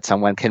recognized that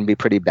someone can be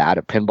pretty bad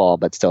at pinball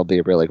but still be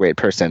a really great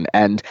person.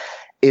 And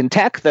in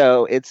tech,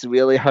 though, it's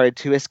really hard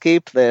to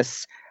escape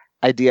this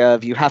idea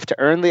of you have to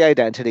earn the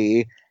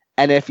identity,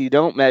 and if you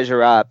don't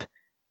measure up,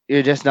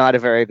 you're just not a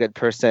very good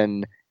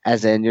person,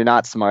 as in you're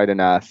not smart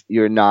enough,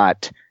 you're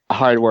not a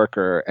hard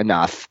worker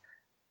enough.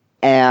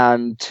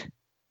 And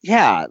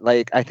yeah,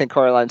 like, I think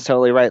Coraline's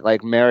totally right.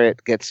 Like,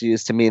 merit gets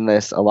used to mean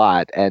this a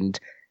lot. And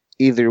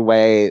either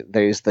way,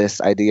 there's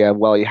this idea of,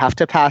 well, you have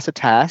to pass a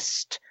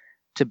test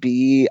to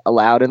be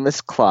allowed in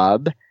this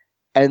club.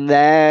 And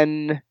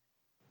then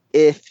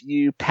if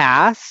you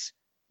pass,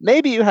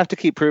 maybe you have to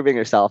keep proving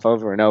yourself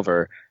over and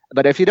over.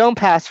 But if you don't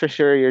pass for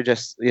sure, you're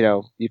just,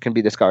 you can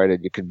be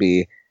discarded. You could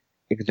be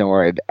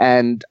ignored.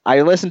 And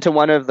I listened to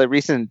one of the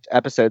recent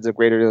episodes of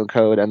Greater Than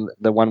Code and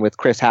the one with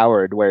Chris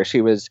Howard, where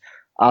she was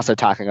also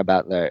talking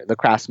about the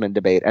craftsman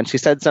debate. And she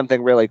said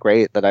something really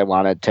great that I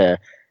wanted to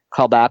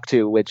call back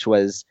to, which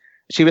was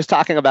she was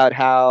talking about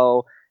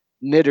how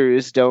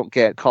knitters don't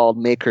get called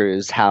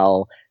makers,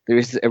 how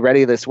there's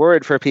already this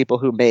word for people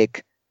who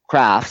make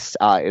crafts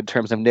in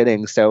terms of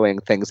knitting, sewing,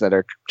 things that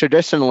are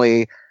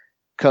traditionally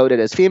coded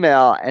as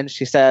female. And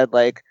she said,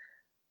 like,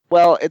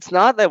 well, it's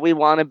not that we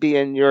want to be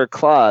in your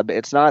club.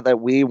 It's not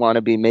that we want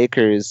to be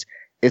makers.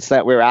 It's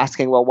that we're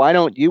asking, well, why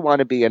don't you want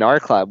to be in our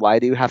club? Why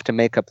do you have to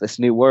make up this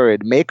new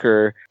word,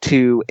 maker,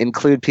 to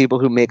include people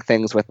who make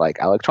things with like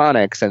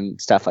electronics and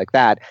stuff like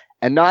that,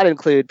 and not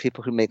include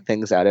people who make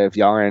things out of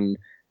yarn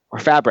or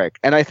fabric?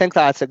 And I think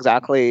that's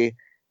exactly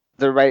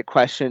the right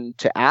question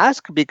to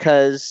ask,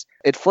 because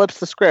it flips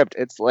the script.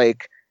 It's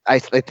like, I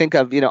think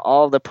of,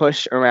 all the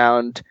push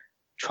around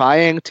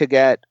trying to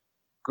get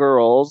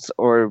girls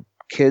or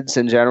kids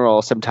in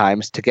general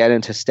sometimes to get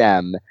into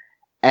STEM.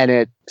 And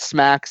it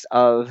smacks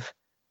of,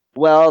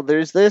 well,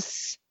 there's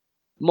this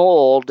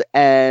mold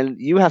and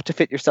you have to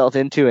fit yourself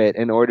into it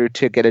in order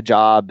to get a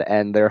job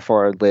and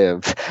therefore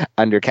live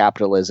under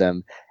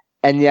capitalism.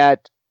 And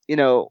yet,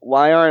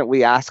 why aren't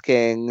we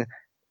asking,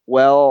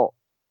 well,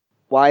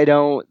 why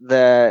don't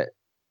the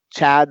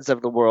Chads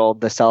of the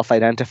world, the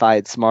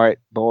self-identified smart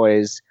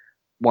boys,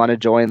 want to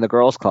join the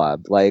girls'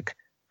 club? Like,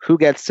 who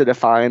gets to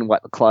define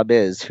what the club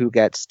is? Who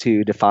gets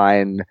to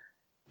define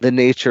the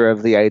nature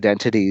of the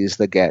identities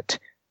that get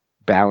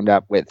bound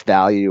up with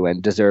value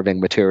and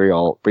deserving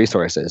material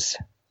resources?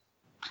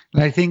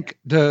 And I think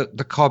the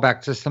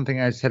callback to something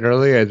I said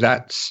earlier,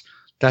 that's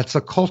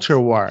a culture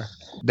war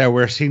that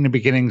we're seeing the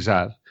beginnings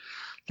of.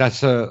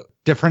 That's a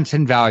difference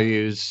in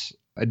values,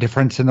 a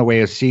difference in the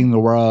way of seeing the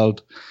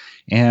world.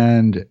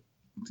 And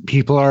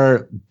people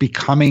are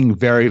becoming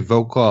very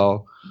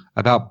vocal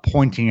about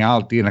pointing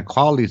out the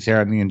inequalities there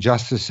and the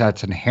injustice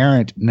that's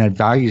inherent in that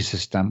value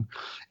system.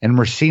 And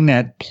we're seeing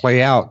that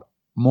play out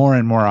more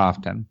and more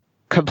often.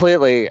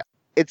 Completely.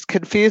 It's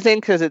confusing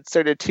because it's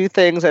sort of two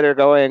things that are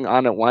going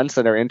on at once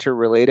that are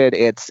interrelated.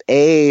 It's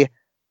a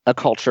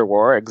culture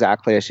war,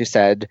 exactly as you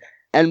said,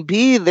 and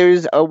B,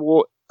 there's a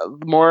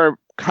more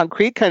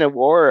concrete kind of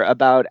war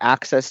about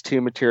access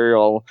to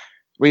material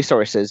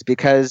resources,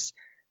 because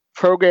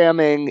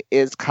programming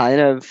is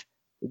kind of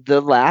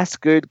the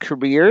last good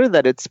career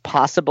that it's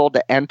possible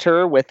to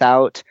enter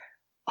without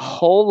a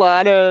whole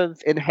lot of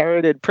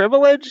inherited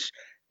privilege.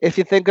 If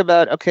you think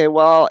about, okay,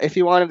 well, if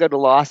you want to go to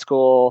law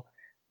school,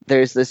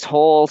 there's this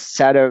whole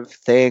set of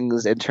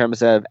things in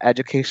terms of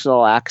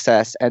educational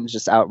access and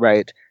just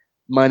outright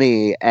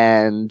money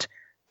and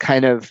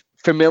kind of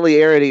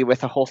familiarity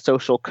with a whole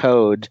social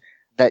code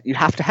that you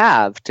have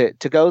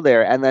to go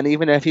there. And then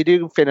even if you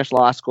do finish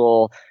law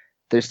school,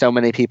 there's so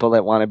many people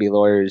that want to be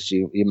lawyers,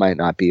 you might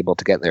not be able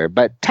to get there.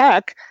 But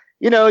tech,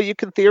 you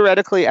can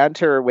theoretically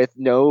enter with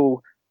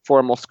no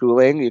formal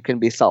schooling. You can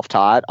be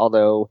self-taught,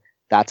 although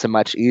that's a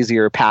much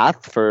easier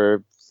path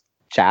for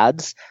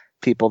Chads,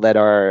 people that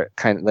are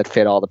that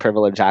fit all the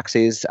privilege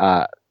axes,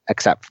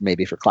 except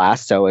maybe for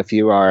class. So if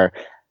you are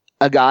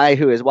a guy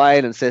who is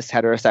white and cis,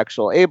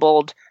 heterosexual,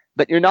 abled,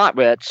 but you're not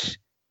rich,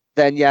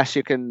 then yes,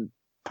 you can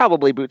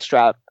probably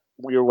bootstrap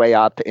your way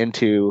up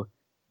into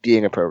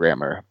being a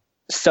programmer.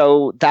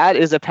 So that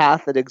is a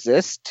path that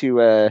exists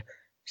to a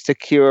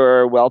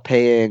secure,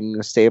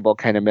 well-paying, stable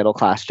kind of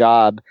middle-class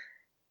job.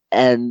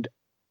 And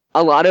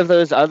a lot of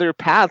those other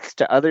paths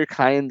to other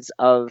kinds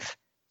of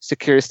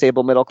secure,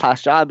 stable,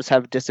 middle-class jobs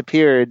have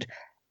disappeared,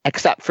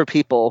 except for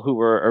people who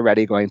were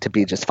already going to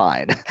be just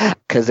fine.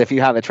 Because if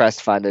you have a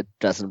trust fund, it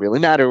doesn't really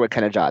matter what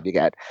kind of job you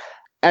get.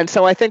 And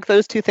so I think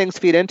those two things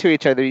feed into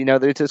each other.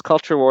 There's this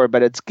culture war,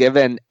 but it's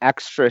given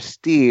extra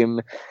steam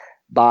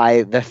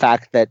by the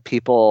fact that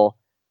people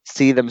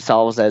see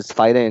themselves as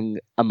fighting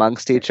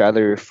amongst each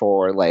other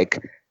for like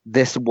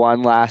this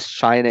one last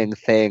shining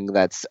thing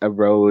that's a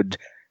road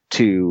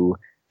to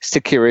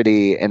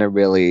security in a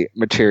really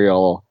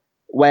material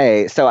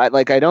way. So I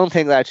don't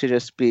think that should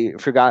just be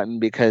forgotten,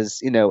 because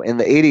in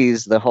the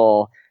 80s the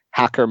whole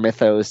hacker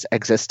mythos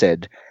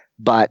existed,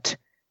 but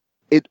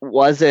it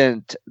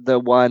wasn't the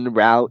one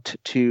route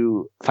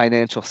to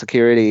financial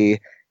security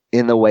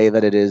in the way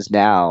that it is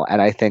now.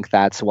 And I think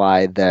that's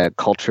why the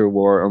culture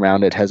war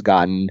around it has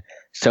gotten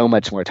so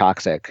much more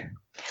toxic.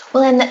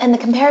 Well, and the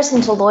comparison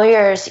to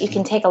lawyers, you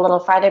can take a little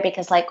farther,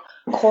 because like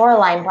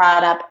Coraline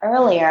brought up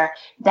earlier,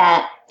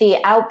 that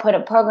the output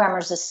of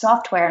programmers is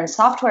software, and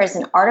software is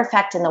an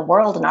artifact in the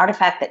world, an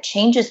artifact that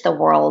changes the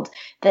world,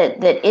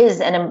 that is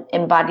an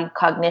embodied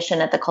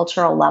cognition at the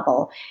cultural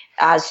level.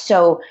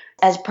 So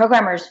as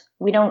programmers,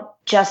 we don't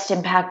just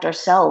impact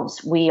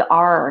ourselves. We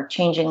are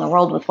changing the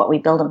world with what we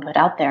build and put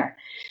out there.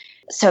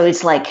 So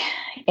it's like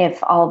if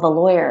all the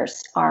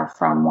lawyers are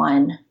from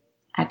one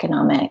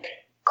economic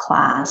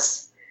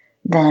class,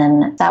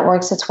 then that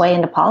works its way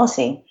into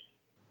policy.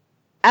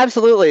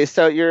 Absolutely.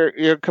 So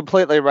you're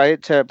completely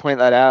right to point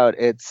that out.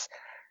 It's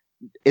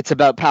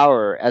about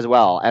power as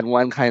well. And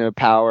one kind of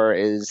power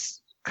is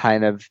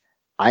kind of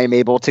I'm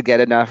able to get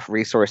enough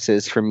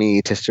resources for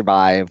me to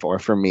survive, or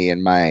for me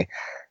and my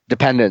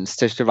dependents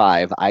to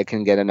survive. I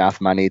can get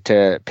enough money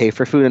to pay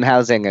for food and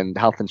housing and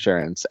health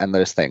insurance and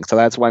those things. So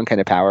that's one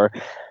kind of power.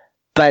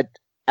 But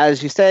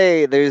as you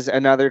say, there's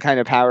another kind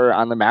of power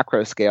on the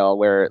macro scale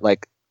where,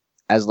 like,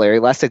 as Larry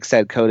Lessig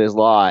said, code is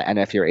law. And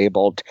if you're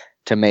able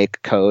to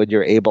make code,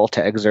 you're able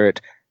to exert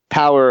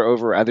power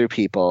over other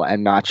people,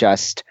 and not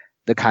just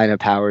the kind of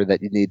power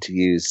that you need to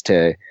use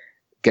to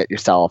get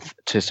yourself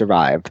to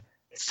survive.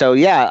 So,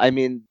 yeah, I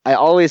mean, I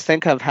always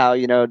think of how,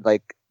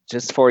 like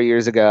just 4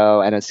 years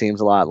ago, and it seems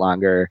a lot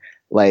longer,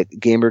 like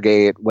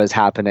Gamergate was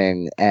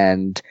happening,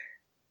 and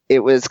it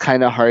was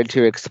kind of hard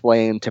to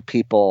explain to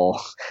people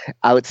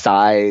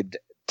outside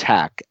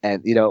tech.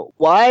 And,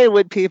 why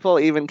would people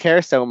even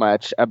care so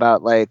much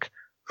about, like,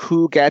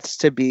 who gets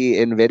to be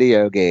in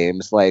video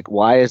games? Like,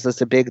 why is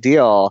this a big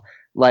deal?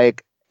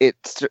 Like,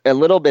 it's a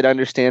little bit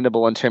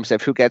understandable in terms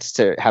of who gets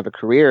to have a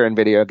career in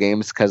video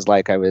games, because,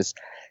 like I was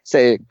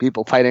saying,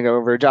 people fighting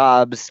over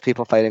jobs,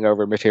 people fighting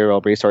over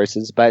material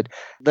resources. But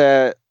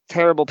the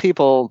terrible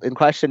people in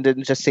question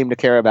didn't just seem to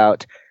care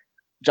about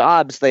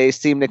jobs. They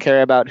seem to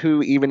care about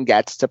who even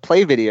gets to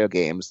play video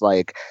games.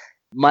 Like,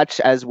 much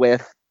as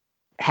with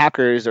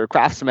hackers or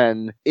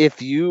craftsmen, if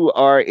you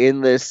are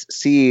in this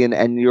scene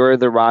and you're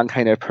the wrong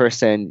kind of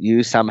person,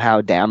 you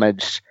somehow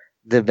damage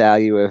the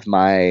value of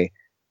my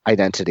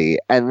identity.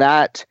 And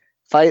that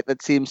fight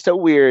that seems so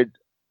weird,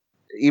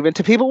 even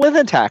to people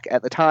within tech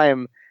at the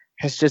time,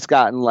 has just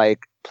gotten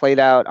like played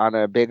out on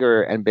a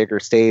bigger and bigger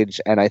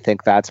stage. And I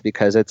think that's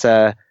because it's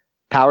a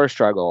power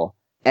struggle.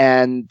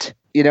 And,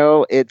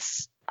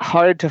 it's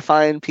hard to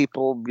find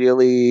people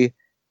really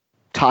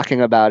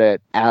talking about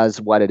it as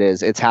what it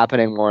is. It's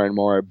happening more and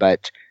more,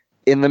 but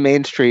in the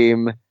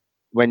mainstream,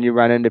 when you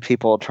run into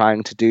people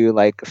trying to do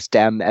like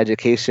STEM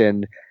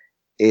education,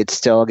 it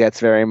still gets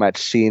very much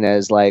seen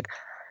as like,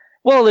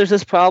 well, there's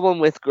this problem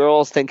with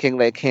girls thinking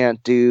they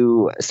can't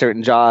do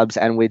certain jobs,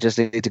 and we just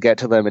need to get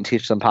to them and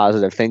teach them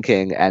positive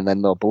thinking, and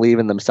then they'll believe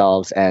in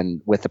themselves,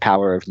 and with the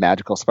power of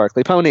magical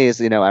sparkly ponies,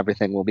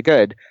 everything will be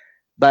good.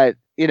 But,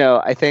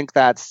 I think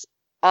that's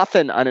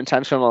often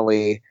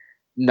unintentionally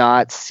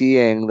not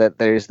seeing that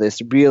there's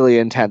this really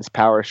intense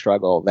power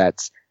struggle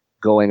that's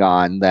going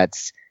on,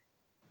 that's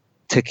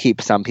to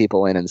keep some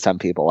people in and some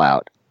people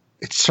out.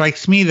 It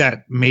strikes me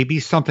that maybe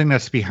something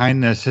that's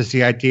behind this is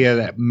the idea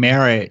that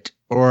merit,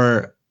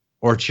 or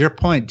to your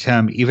point,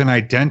 Tim, even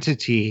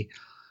identity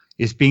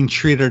is being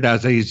treated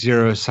as a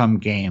zero-sum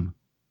game.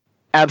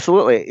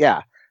 Absolutely,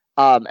 yeah.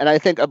 And I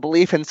think a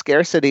belief in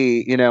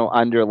scarcity,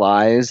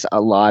 underlies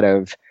a lot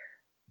of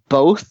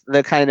both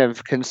the kind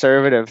of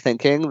conservative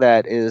thinking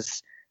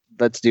that's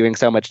doing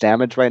so much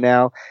damage right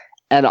now,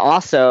 and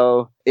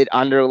also it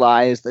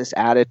underlies this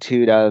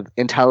attitude of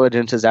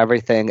intelligence is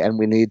everything, and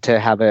we need to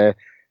have a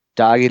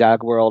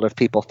dog-eat-dog world of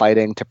people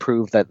fighting to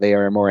prove that they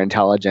are more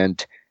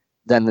intelligent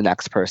than the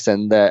next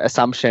person. The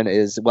assumption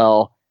is,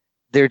 well,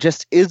 there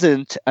just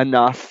isn't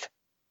enough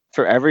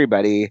for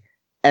everybody,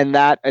 and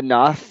that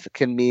enough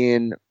can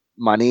mean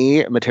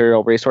money,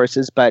 material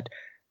resources, but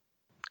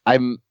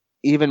I'm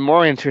even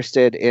more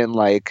interested in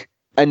like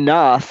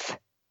enough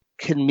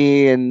can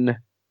mean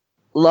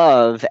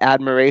love,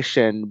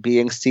 admiration,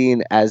 being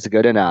seen as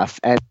good enough.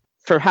 And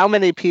for how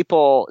many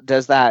people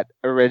does that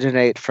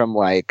originate from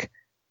like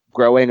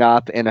growing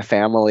up in a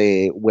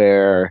family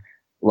where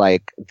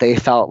like they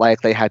felt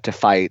like they had to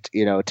fight,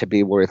 to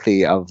be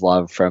worthy of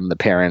love from the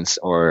parents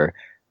or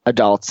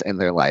adults in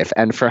their life?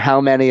 And for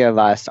how many of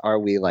us are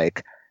we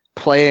like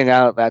playing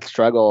out that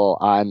struggle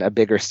on a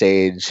bigger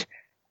stage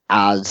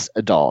as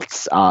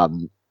adults?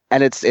 And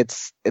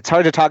it's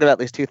hard to talk about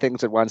these two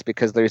things at once,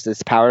 because there's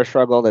this power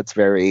struggle that's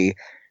very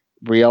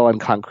real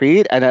and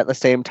concrete, and at the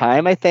same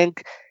time, I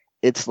think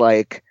it's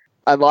like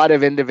a lot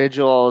of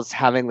individuals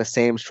having the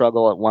same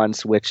struggle at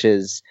once, which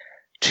is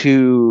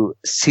to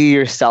see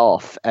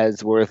yourself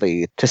as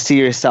worthy, to see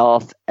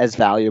yourself as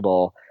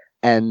valuable.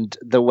 And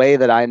the way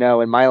that I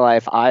know in my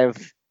life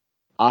I've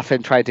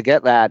often tried to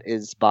get that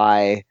is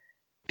by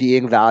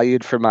being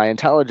valued for my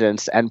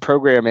intelligence and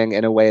programming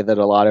in a way that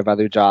a lot of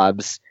other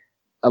jobs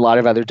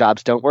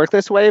don't work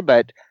this way.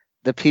 But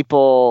the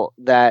people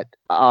that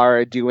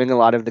are doing a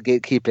lot of the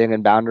gatekeeping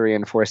and boundary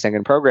enforcing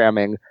and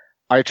programming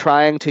are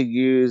trying to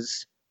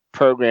use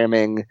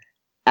programming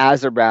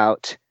as a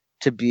route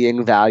to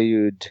being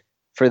valued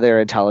for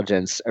their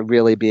intelligence,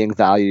 really being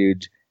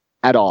valued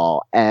at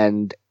all.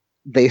 And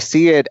they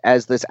see it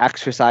as this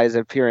exercise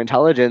of pure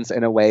intelligence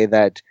in a way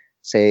that,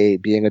 say,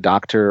 being a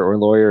doctor or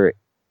lawyer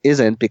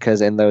isn't,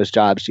 because in those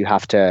jobs you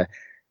have to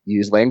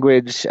use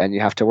language and you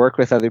have to work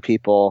with other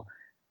people.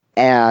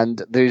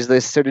 And there's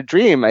this sort of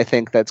dream, I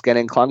think, that's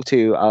getting clung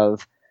to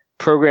of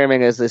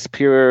programming as this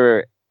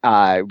pure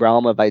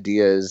realm of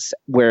ideas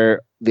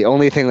where the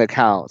only thing that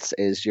counts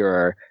is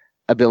your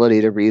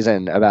ability to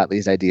reason about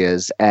these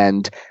ideas.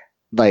 And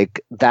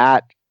like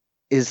that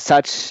is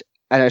such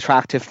an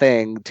attractive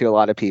thing to a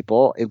lot of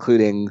people,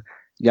 including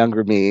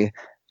younger me,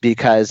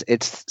 because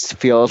it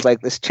feels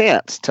like this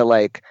chance to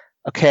like,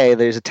 okay,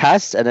 there's a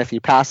test, and if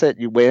you pass it,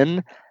 you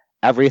win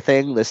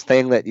everything, this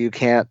thing that you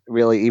can't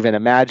really even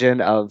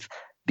imagine of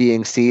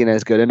being seen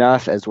as good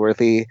enough, as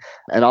worthy.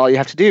 And all you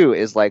have to do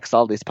is like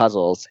solve these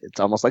puzzles. It's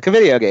almost like a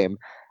video game.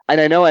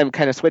 And I know I'm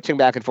kind of switching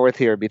back and forth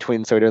here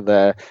between sort of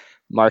the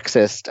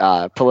Marxist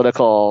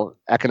political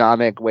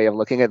economic way of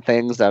looking at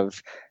things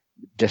of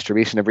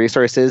distribution of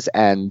resources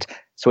and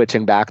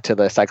switching back to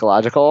the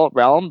psychological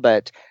realm.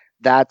 But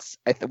that's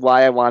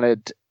why I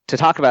wanted to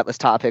talk about this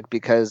topic,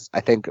 because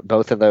I think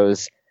both of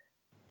those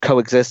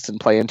coexist and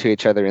play into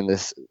each other in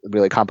this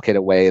really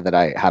complicated way that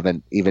I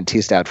haven't even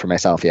teased out for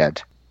myself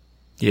yet.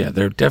 Yeah,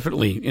 they're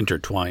definitely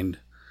intertwined.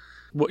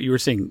 What you were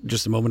saying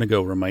just a moment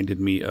ago reminded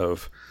me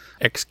of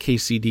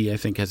XKCD, I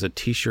think, has a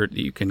t-shirt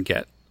that you can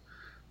get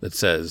that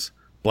says,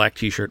 black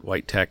t-shirt,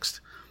 white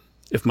text,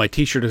 if my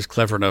t-shirt is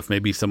clever enough,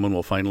 maybe someone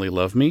will finally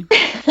love me.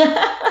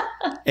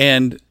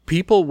 And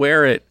people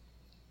wear it,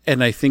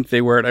 and I think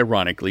they wear it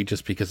ironically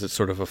just because it's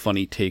sort of a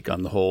funny take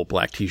on the whole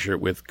black t-shirt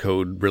with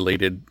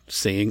code-related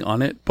saying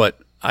on it. But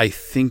I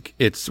think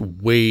it's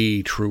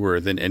way truer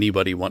than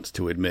anybody wants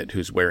to admit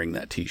who's wearing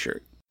that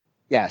t-shirt.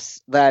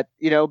 Yes, that,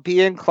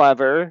 being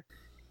clever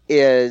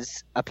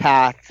is a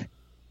path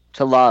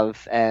to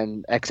love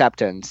and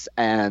acceptance.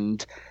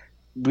 And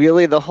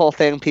really the whole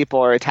thing people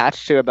are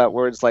attached to about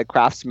words like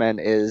craftsman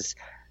is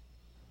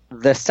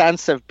the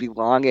sense of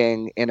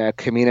belonging in a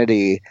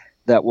community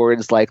that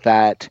words like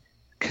that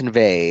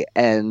convey,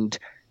 and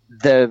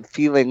the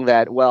feeling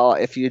that, well,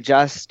 if you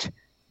just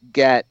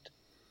get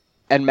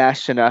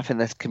enmeshed enough in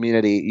this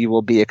community, you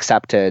will be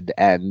accepted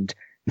and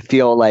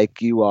feel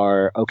like you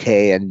are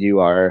okay and you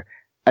are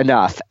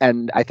enough.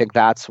 And I think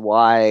that's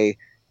why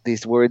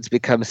these words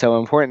become so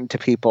important to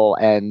people.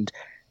 And,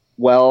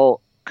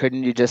 well,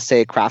 couldn't you just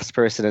say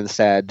craftsperson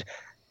instead?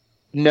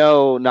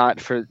 No, not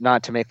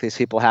to make these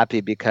people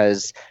happy,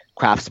 because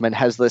craftsman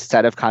has this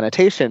set of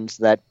connotations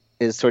that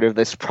is sort of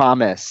this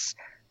promise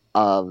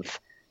of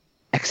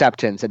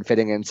acceptance and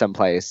fitting in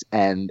someplace,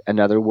 and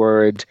another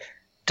word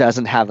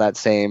doesn't have that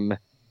same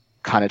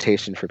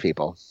connotation for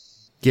people.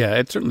 Yeah,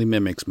 it certainly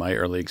mimics my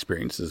early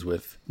experiences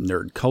with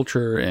nerd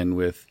culture and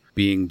with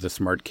being the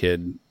smart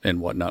kid and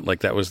whatnot.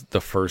 Like, that was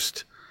the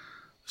first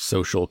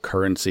social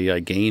currency I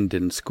gained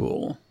in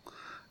school.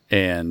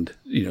 And,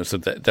 so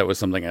that was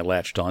something I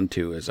latched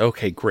onto is,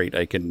 okay, great,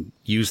 I can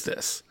use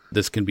this.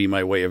 This can be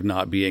my way of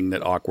not being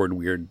that awkward,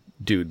 weird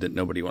dude that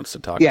nobody wants to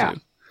talk to.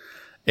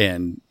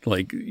 And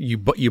like you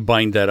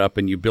bind that up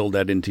and you build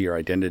that into your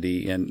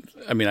identity. And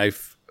I mean, I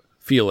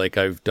feel like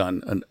I've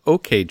done an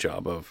okay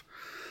job of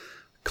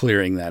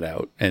clearing that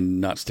out and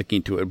not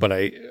sticking to it. But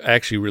I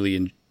actually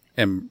really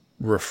am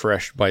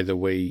refreshed by the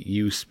way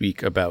you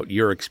speak about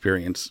your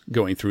experience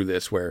going through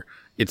this, where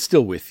it's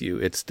still with you.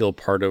 It's still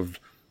part of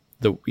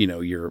the,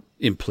 your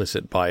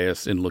implicit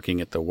bias in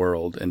looking at the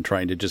world and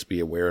trying to just be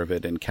aware of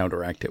it and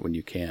counteract it when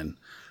you can.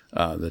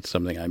 That's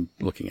something I'm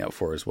looking out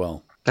for as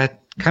well.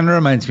 That kind of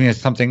reminds me of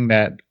something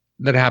that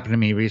happened to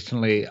me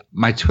recently.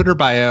 My Twitter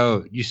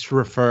bio used to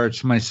refer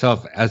to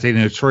myself as a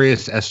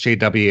notorious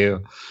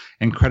SJW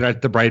and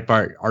credit the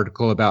Breitbart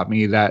article about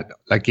me that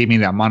gave me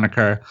that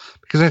moniker,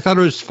 because I thought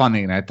it was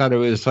funny and I thought it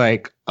was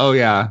like, oh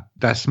yeah,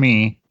 that's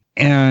me.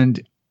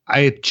 And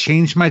I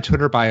changed my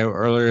Twitter bio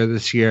earlier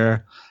this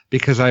year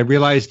because I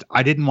realized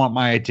I didn't want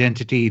my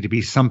identity to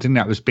be something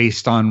that was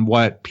based on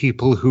what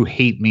people who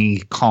hate me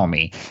call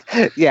me.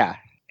 Yeah.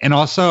 And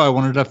also, I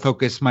wanted to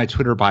focus my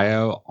Twitter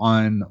bio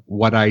on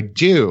what I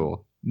do,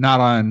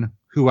 not on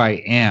who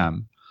I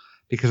am,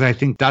 because I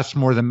think that's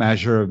more the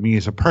measure of me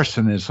as a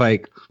person. Is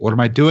like, what am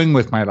I doing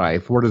with my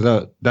life?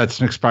 That's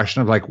an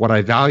expression of like what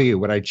I value,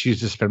 what I choose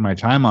to spend my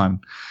time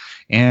on.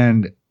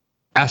 And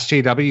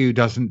SJW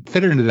doesn't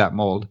fit into that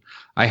mold.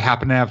 I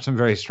happen to have some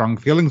very strong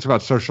feelings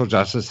about social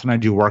justice, and I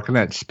do work in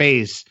that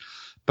space,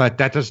 but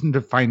that doesn't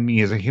define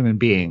me as a human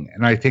being.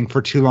 And I think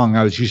for too long,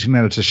 I was using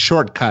that as a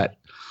shortcut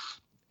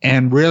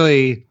and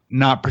really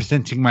not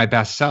presenting my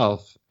best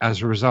self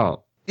as a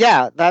result.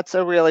 Yeah, that's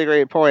a really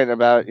great point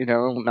about,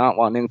 not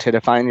wanting to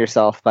define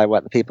yourself by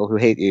what the people who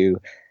hate you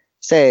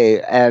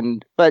say.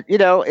 But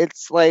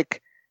it's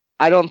like,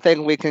 I don't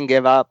think we can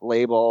give up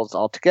labels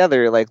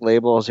altogether. Like,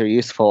 labels are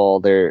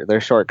useful.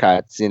 They're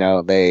shortcuts.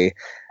 They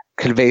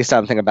convey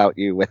something about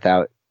you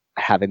without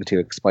having to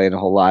explain a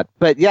whole lot.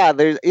 But yeah,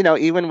 there's,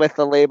 even with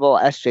the label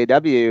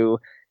SJW,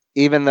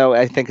 even though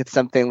I think it's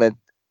something that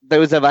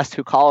those of us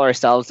who call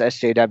ourselves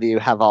SJW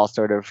have all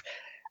sort of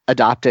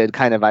adopted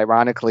kind of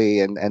ironically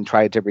and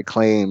tried to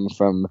reclaim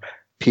from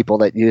people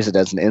that use it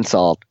as an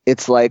insult.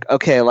 It's like,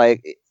 okay,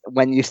 like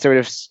when you sort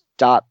of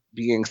stop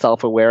being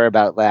self-aware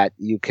about that,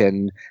 you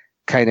can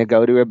kind of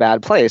go to a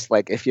bad place.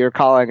 Like if you're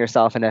calling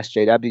yourself an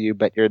SJW,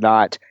 but you're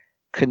not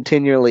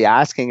continually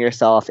asking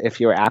yourself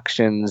if your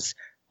actions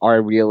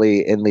are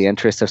really in the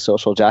interest of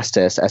social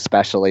justice,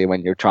 especially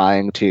when you're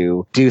trying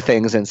to do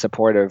things in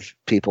support of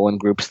people and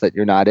groups that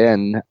you're not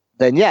in,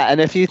 then yeah. And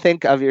if you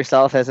think of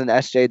yourself as an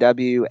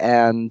SJW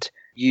and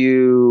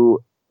you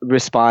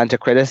respond to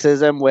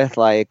criticism with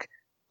like,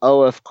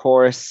 oh, of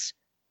course,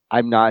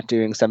 I'm not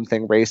doing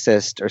something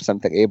racist or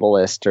something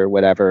ableist or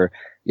whatever.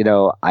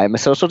 I'm a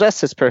social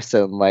justice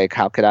person. Like,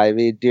 how could I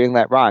be doing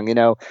that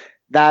wrong?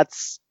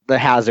 That's the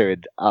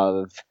hazard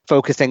of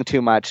focusing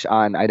too much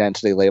on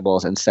identity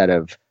labels instead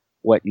of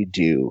what you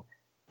do.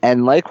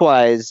 And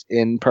likewise,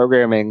 in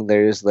programming,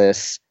 there's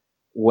this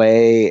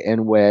way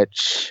in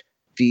which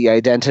the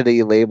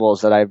identity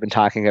labels that I've been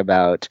talking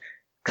about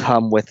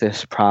come with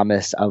this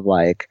promise of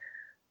like,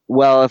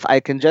 well, if I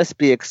can just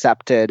be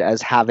accepted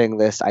as having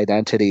this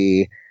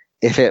identity,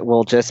 if it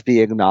will just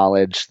be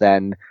acknowledged,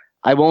 then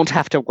I won't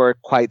have to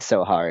work quite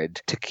so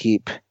hard to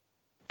keep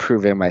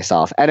proving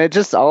myself. And it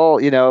just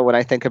all, when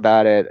I think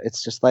about it,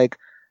 it's just like,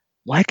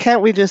 why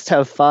can't we just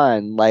have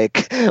fun?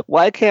 Like,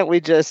 why can't we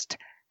just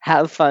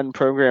have fun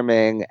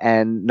programming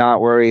and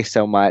not worry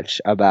so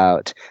much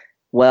about,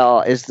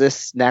 well, is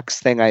this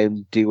next thing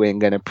I'm doing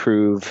going to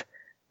prove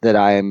that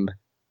I'm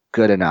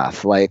good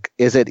enough? Like,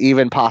 is it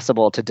even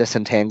possible to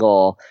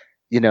disentangle,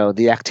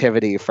 the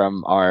activity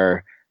from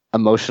our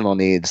emotional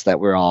needs that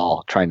we're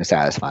all trying to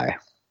satisfy?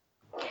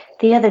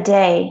 The other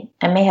day,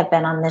 I may have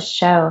been on this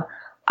show,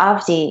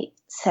 Avdi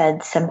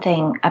said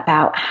something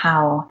about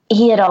how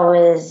he had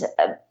always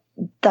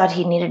thought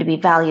he needed to be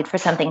valued for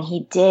something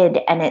he did.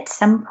 And at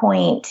some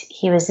point,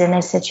 he was in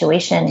a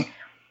situation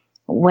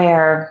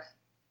where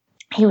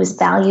he was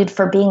valued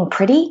for being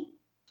pretty.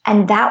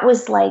 And that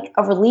was like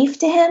a relief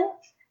to him,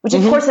 which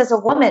of course, as a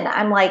woman,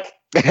 I'm like,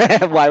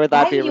 why would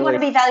that be? Why do you want to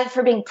be valued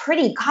for being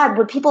pretty? God,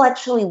 would people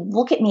actually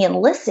look at me and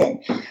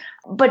listen?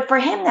 But for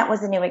him, that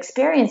was a new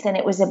experience. And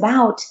it was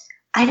about,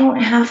 I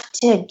don't have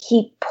to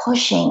keep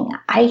pushing.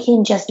 I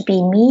can just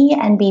be me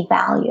and be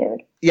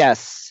valued.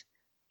 Yes.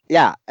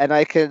 Yeah. And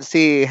I can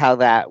see how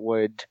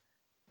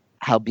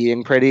how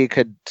being pretty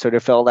could sort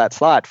of fill that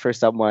slot for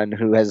someone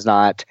who has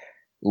not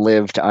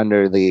lived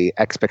under the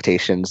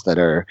expectations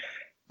that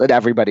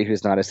everybody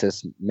who's not a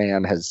cis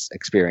man has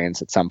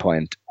experienced at some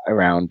point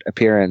around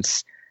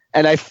appearance.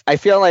 And I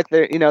feel like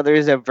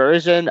there's a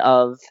version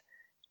of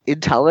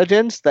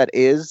intelligence that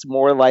is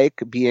more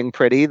like being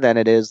pretty than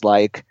it is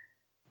like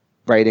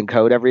writing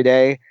code every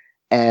day.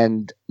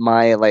 And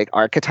my like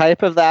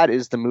archetype of that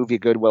is the movie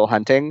Good Will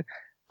Hunting,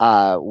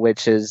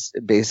 which is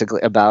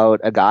basically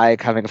about a guy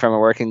coming from a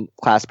working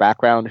class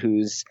background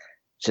who's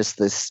just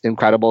this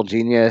incredible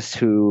genius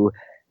who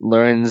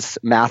learns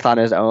math on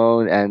his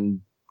own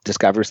and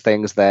discovers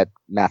things that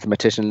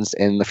mathematicians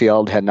in the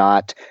field had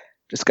not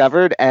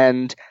discovered.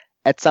 And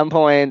at some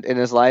point in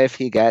his life,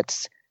 he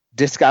gets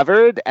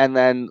discovered. And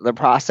then the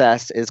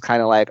process is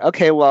kind of like,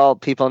 okay, well,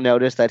 people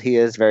notice that he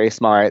is very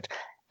smart.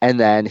 And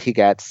then he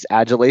gets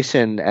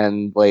adulation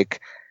and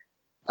like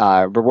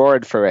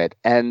reward for it.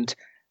 And,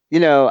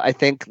 I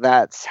think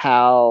that's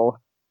how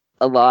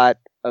a lot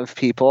of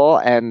people,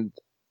 and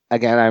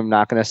again, I'm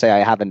not going to say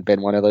I haven't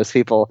been one of those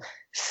people,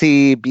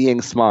 see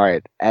being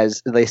smart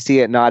as they see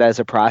it not as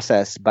a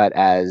process, but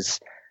as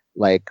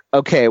like,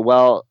 okay,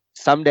 well,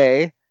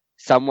 someday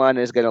someone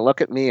is going to look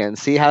at me and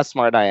see how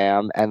smart I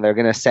am. And they're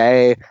going to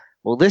say,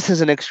 well, this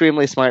is an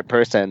extremely smart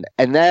person.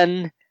 And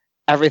then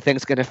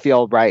everything's going to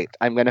feel right.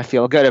 I'm going to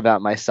feel good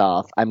about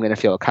myself. I'm going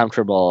to feel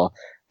comfortable.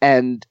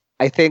 And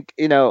I think,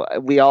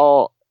 we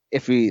all,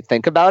 if we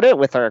think about it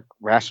with our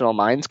rational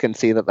minds, can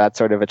see that that's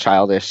sort of a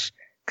childish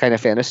kind of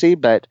fantasy.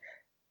 But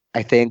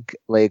I think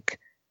like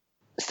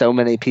so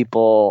many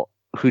people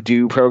who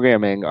do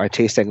programming are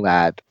chasing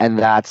that. And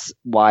that's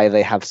why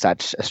they have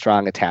such a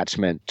strong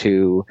attachment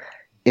to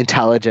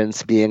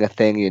intelligence being a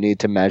thing you need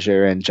to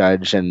measure and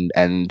judge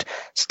and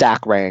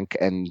stack rank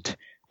and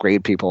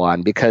grade people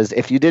on. Because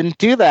if you didn't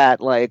do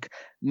that, like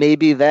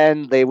maybe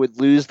then they would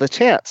lose the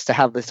chance to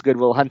have this Good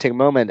Will Hunting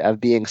moment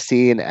of being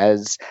seen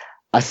as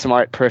a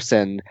smart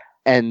person.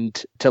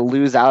 And to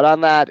lose out on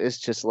that is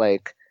just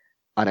like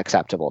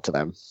unacceptable to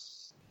them.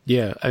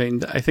 Yeah, I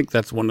mean, I think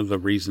that's one of the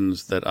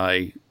reasons that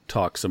I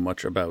talk so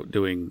much about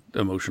doing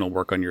emotional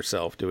work on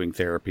yourself, doing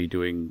therapy,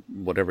 doing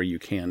whatever you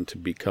can to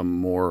become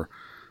more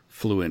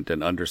fluent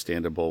and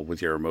understandable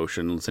with your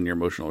emotions and your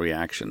emotional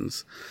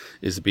reactions,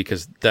 is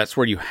because that's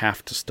where you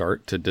have to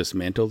start to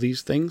dismantle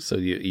these things so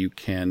you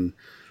can,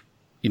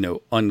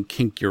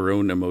 unkink your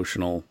own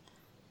emotional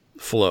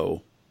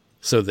flow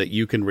so that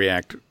you can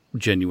react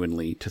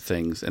genuinely to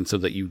things, and so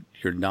that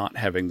you're not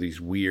having these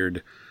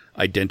weird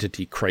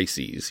identity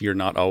crises. You're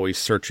not always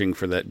searching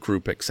for that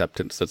group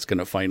acceptance that's going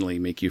to finally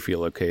make you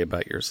feel okay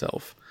about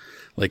yourself.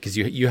 Like, because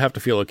you have to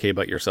feel okay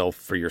about yourself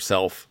for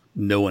yourself.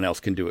 No one else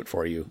can do it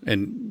for you.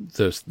 And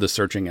the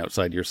searching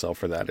outside yourself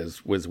for that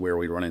was where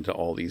we run into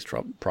all these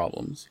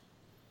problems.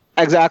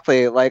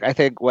 Exactly. Like, I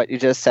think what you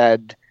just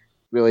said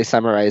really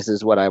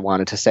summarizes what I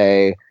wanted to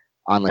say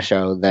on the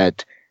show,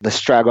 that the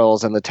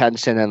struggles and the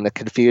tension and the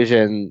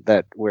confusion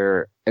that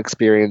we're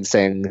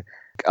experiencing,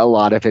 a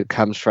lot of it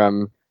comes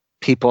from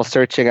people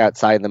searching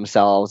outside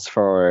themselves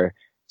for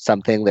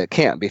something that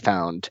can't be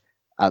found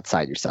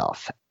outside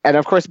yourself. And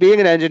of course, being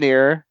an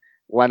engineer,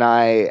 when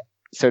I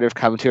sort of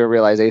come to a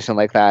realization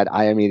like that,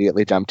 I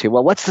immediately jump to,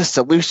 well, what's the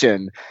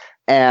solution?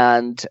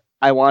 And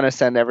I want to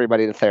send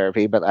everybody to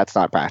therapy, but that's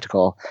not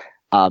practical.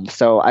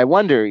 So I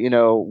wonder,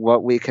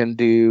 what we can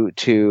do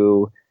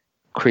to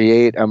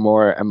create a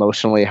more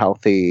emotionally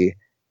healthy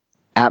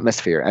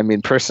atmosphere. I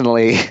mean,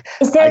 personally,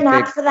 is there an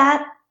app for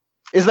that?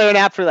 Is there an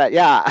app for that?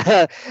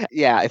 Yeah.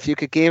 Yeah. If you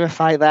could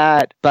gamify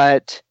that.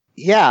 But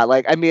yeah,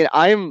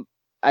 I'm,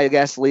 I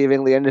guess,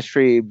 leaving the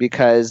industry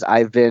because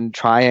I've been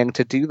trying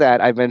to do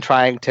that. I've been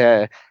trying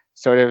to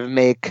sort of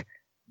make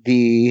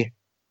the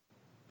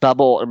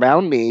bubble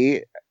around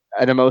me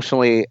an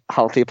emotionally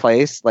healthy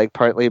place, like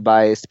partly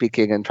by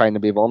speaking and trying to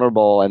be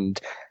vulnerable and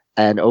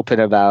open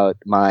about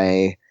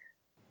my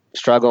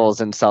struggles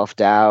and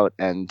self-doubt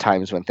and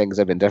times when things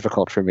have been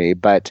difficult for me.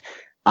 But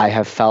I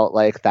have felt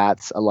like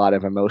that's a lot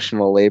of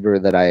emotional labor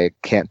that I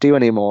can't do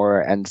anymore.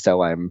 And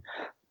so I'm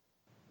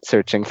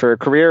searching for a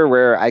career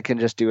where I can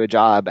just do a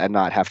job and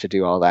not have to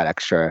do all that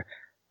extra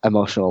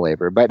emotional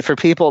labor. But for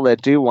people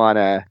that do want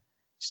to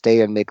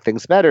stay and make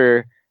things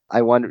better,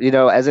 I wonder,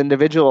 as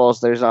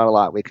individuals, there's not a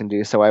lot we can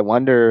do. So I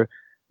wonder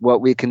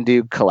what we can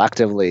do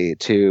collectively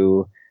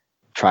to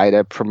try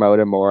to promote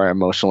a more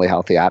emotionally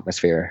healthy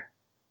atmosphere.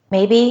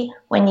 Maybe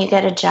when you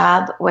get a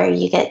job where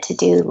you get to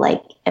do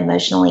like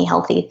emotionally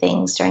healthy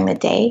things during the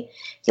day,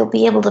 you'll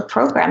be able to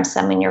program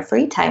some in your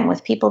free time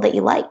with people that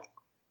you like.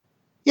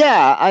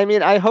 Yeah, I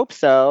mean, I hope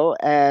so.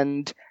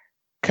 And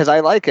because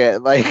I like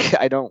it,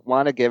 I don't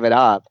want to give it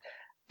up.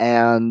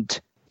 And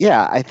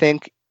yeah, I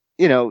think,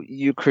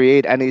 you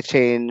create any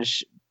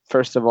change,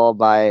 first of all,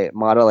 by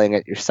modeling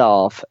it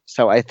yourself.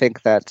 So I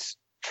think that's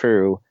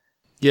true.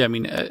 Yeah, I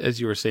mean,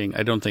 as you were saying,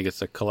 I don't think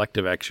it's a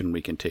collective action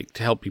we can take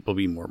to help people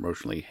be more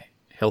emotionally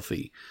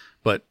healthy.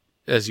 But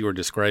as you were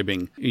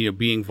describing,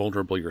 being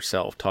vulnerable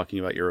yourself, talking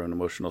about your own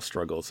emotional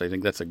struggles, I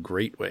think that's a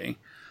great way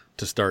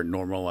to start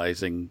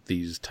normalizing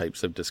these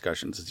types of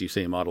discussions. As you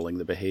say, modeling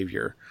the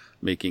behavior,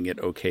 making it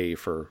okay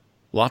for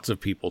lots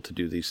of people to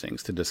do these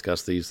things, to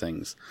discuss these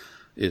things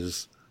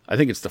I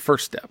think it's the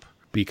first step,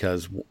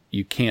 because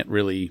you can't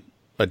really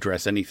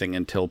address anything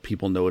until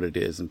people know what it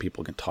is and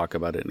people can talk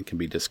about it and it can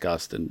be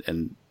discussed.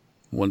 And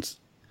once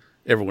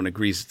everyone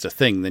agrees it's a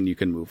thing, then you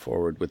can move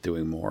forward with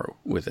doing more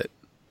with it.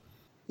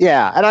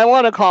 Yeah. And I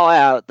want to call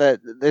out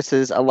that this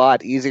is a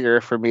lot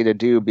easier for me to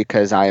do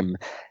because I'm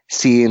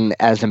seen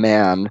as a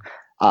man,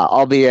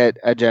 albeit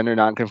a gender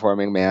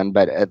nonconforming man.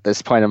 But at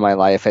this point in my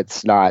life,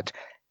 it's not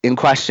in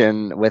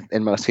question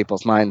in most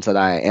people's minds that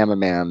I am a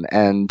man.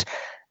 And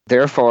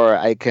therefore,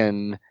 I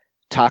can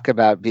talk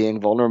about being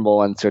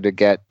vulnerable and sort of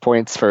get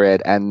points for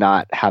it and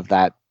not have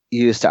that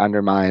used to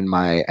undermine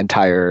my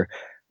entire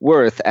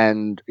worth.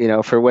 And,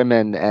 for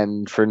women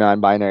and for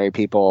non-binary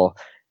people,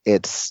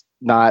 it's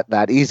not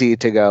that easy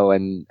to go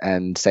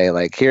and say,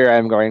 here,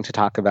 I'm going to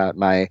talk about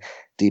my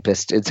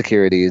deepest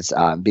insecurities,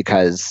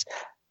 because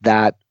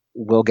that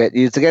will get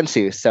used against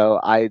you.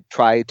 So I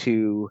try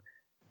to,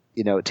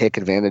 take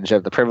advantage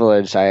of the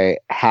privilege I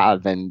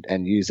have and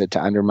use it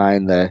to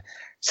undermine the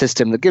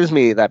system that gives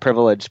me that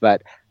privilege.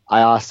 But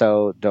I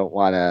also don't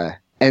want to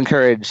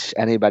encourage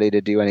anybody to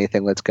do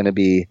anything that's going to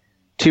be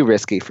too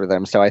risky for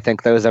them. So I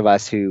think those of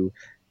us who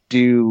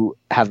do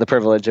have the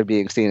privilege of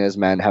being seen as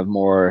men have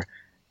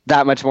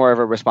that much more of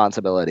a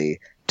responsibility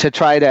to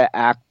try to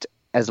act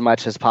as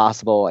much as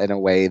possible in a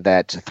way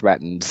that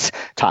threatens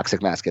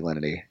toxic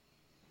masculinity.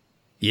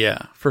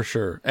 Yeah, for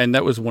sure. And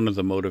that was one of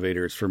the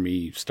motivators for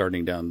me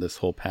starting down this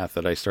whole path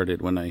that I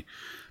started when I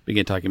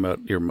began talking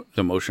about the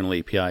emotional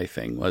API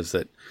thing, was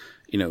that,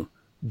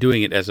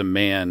 doing it as a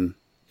man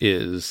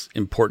is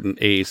important,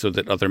 so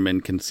that other men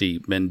can see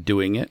men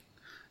doing it,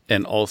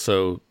 and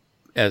also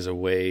as a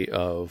way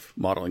of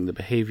modeling the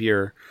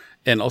behavior,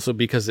 and also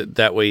because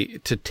that way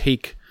to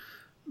take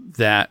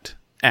that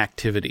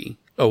activity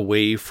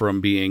away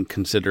from being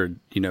considered,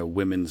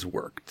 women's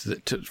work,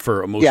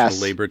 for emotional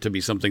labor to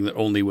be something that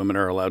only women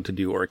are allowed to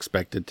do or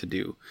expected to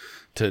do,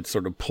 to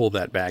sort of pull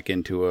that back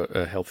into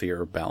a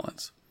healthier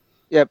balance.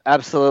 Yep,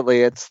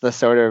 absolutely. It's the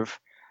sort of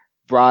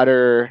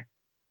broader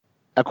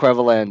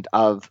equivalent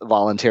of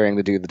volunteering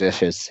to do the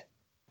dishes.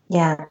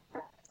 Yeah,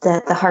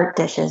 the heart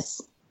dishes.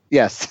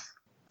 Yes.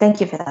 Thank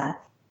you for that.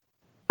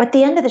 At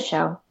the end of the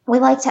show, we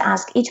like to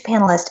ask each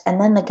panelist and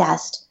then the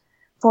guest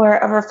for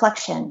a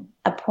reflection,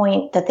 a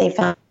point that they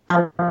found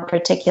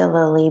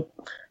particularly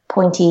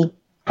pointy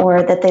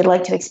or that they'd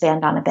like to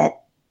expand on a bit.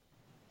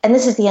 And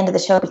this is the end of the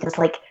show because,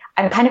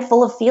 I'm kind of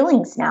full of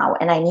feelings now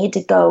and I need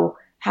to go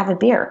have a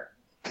beer.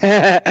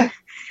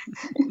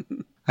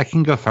 I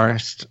can go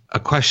first. A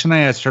question I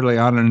asked early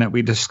on and that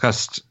we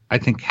discussed, I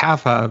think,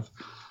 half of,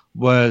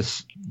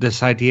 was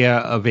this idea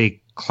of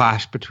a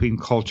clash between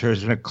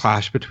cultures and a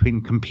clash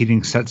between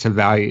competing sets of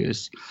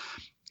values.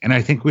 And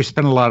I think we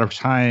spent a lot of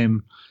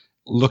time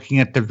looking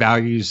at the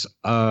values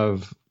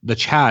of the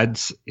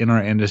Chads in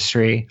our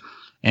industry,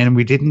 and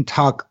we didn't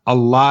talk a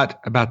lot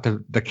about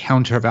the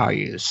counter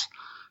values.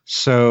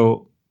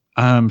 So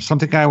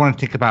something I want to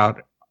think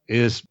about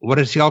is, what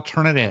is the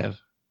alternative?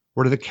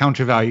 What are the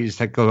counter values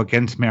that go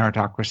against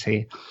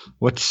meritocracy?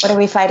 What are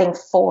we fighting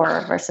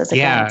for versus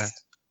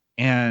against?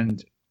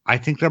 And I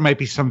think there might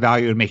be some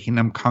value in making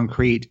them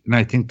concrete, and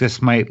I think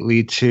this might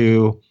lead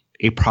to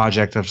a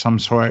project of some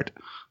sort.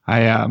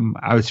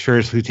 I was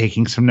furiously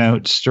taking some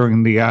notes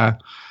during the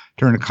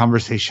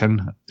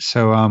conversation.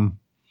 So I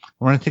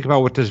want to think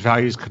about what those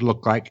values could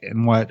look like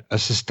and what a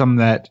system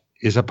that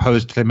is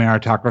opposed to the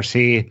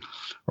meritocracy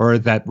or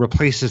that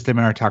replaces the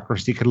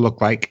meritocracy could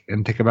look like,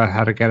 and think about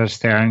how to get us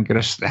there and get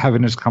us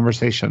having those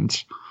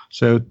conversations.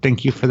 So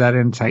thank you for that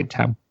insight,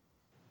 Tim.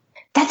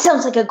 That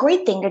sounds like a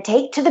great thing to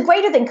take to the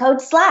Greater Than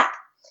Code Slack.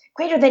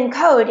 Greater Than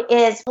Code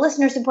is a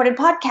listener-supported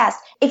podcast.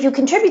 If you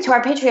contribute to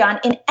our Patreon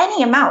in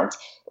any amount,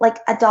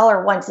 like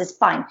 $1 once is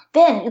fine,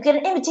 then you get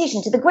an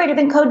invitation to the Greater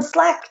Than Code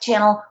Slack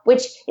channel,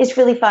 which is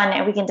really fun,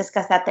 and we can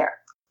discuss that there.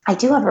 I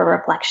do have a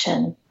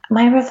reflection.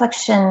 My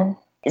reflection,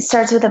 it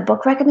starts with a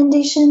book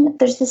recommendation.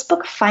 There's this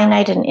book,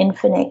 Finite and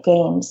Infinite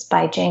Games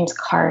by James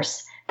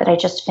Carse, that I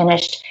just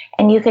finished,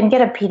 and you can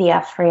get a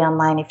PDF free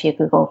online if you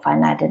Google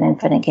Finite and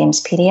Infinite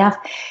Games PDF.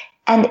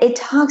 And it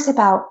talks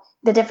about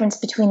the difference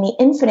between the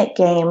infinite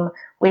game,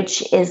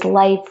 which is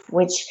life,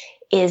 which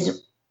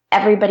is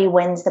everybody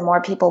wins the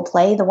more people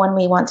play, the one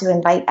we want to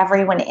invite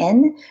everyone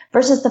in,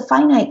 versus the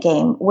finite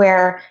game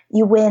where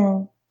you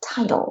win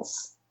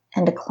titles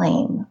and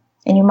acclaim,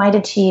 and you might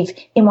achieve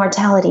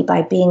immortality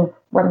by being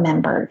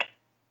remembered.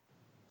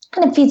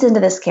 And it feeds into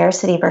the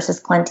scarcity versus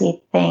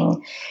plenty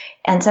thing.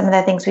 And some of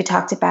the things we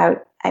talked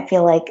about, I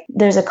feel like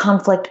there's a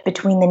conflict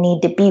between the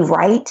need to be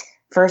right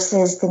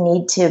versus the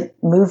need to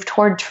move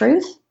toward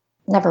truth.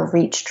 Never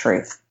reach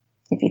truth.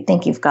 If you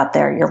think you've got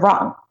there, you're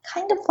wrong.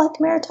 Kind of like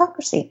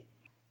meritocracy.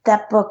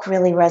 That book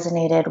really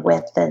resonated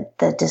with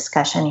the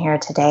discussion here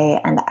today,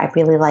 and I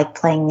really like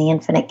playing the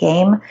infinite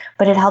game,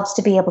 but it helps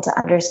to be able to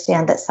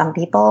understand that some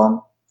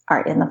people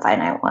are in the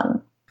finite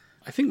one.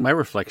 I think my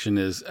reflection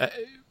is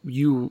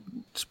you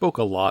spoke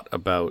a lot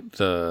about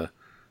the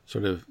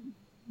sort of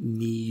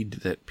need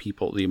that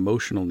people, the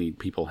emotional need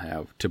people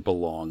have to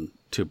belong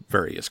to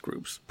various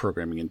groups,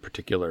 programming in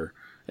particular,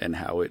 and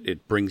how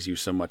it brings you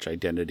so much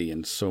identity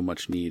and so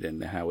much need,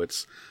 and how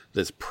it's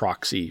this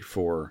proxy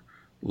for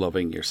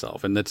loving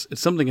yourself. And it's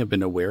something I've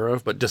been aware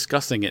of, but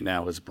discussing it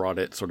now has brought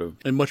it sort of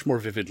and much more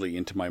vividly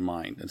into my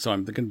mind. And so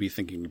I'm going to be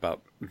thinking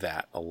about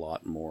that a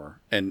lot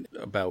more, and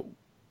about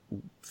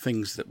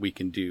things that we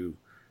can do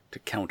to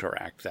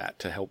counteract that,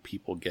 to help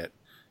people get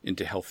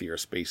into healthier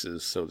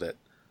spaces, so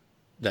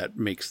that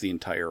makes the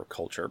entire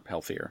culture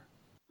healthier.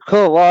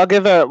 Cool. Well, I'll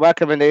give a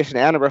recommendation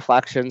and a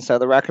reflection. So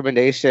the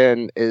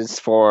recommendation is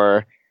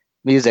for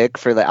music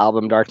for the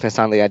album Darkness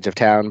on the Edge of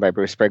Town by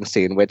Bruce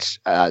Springsteen, which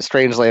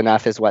strangely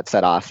enough is what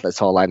set off this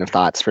whole line of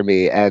thoughts for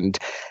me. And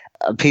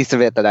a piece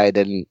of it that I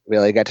didn't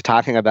really get to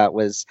talking about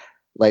was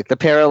like the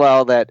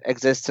parallel that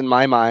exists in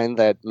my mind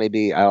that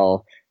maybe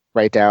I'll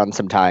write down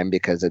sometime,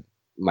 because it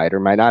might or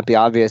might not be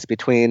obvious,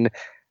 between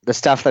the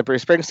stuff that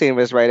Bruce Springsteen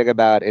was writing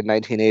about in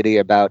 1980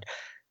 about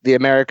the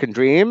American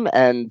dream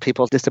and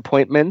people's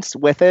disappointments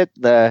with it,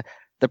 the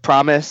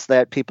promise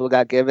that people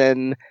got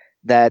given,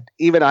 that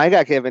even I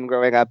got given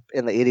growing up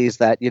in the 80s,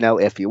 that, you know,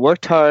 if you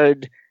worked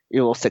hard,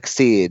 you will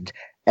succeed.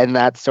 And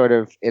that's sort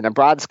of in a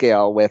broad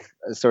scale with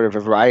sort of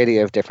a variety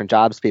of different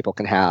jobs people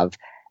can have.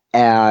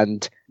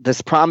 And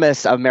this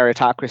promise of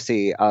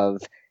meritocracy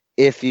of,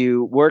 if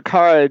you work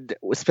hard,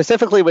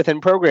 specifically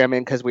within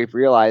programming, because we've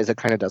realized it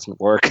kind of doesn't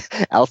work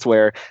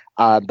elsewhere,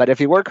 but if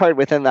you work hard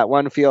within that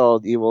one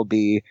field, you will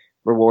be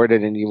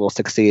rewarded and you will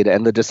succeed,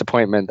 and the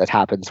disappointment that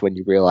happens when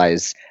you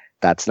realize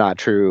that's not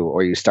true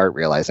or you start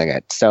realizing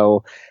it.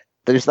 So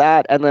there's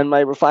that. And then my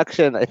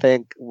reflection, I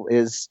think,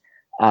 is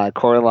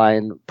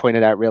Coraline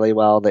pointed out really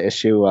well the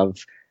issue of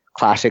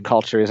clashing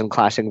cultures and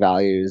clashing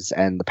values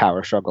and the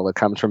power struggle that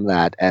comes from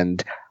that.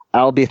 And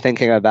I'll be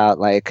thinking about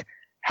like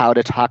how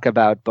to talk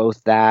about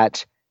both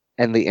that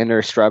and the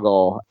inner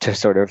struggle to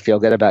sort of feel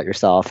good about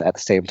yourself at the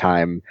same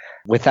time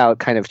without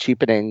kind of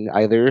cheapening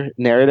either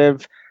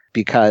narrative,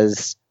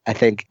 because I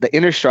think the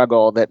inner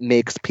struggle that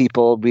makes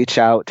people reach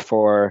out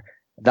for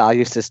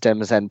value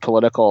systems and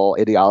political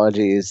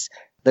ideologies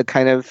that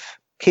kind of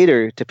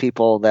cater to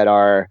people that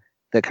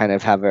kind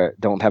of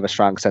don't have a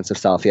strong sense of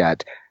self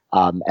yet.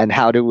 And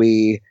how do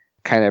we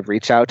kind of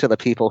reach out to the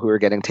people who are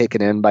getting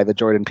taken in by the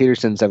Jordan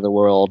Petersons of the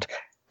world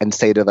and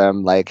say to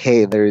them, like,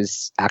 hey,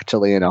 there's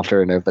actually an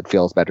alternative that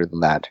feels better than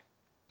that.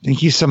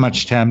 Thank you so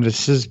much, Tim.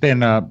 This has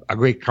been a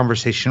great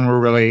conversation. We're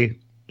really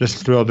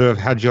just thrilled to have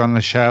had you on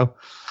the show,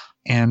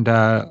 and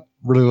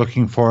really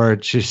looking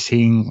forward to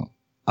seeing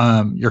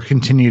your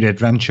continued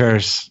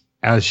adventures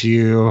as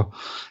you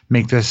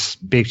make this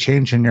big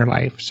change in your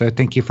life. So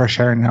thank you for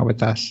sharing that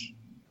with us.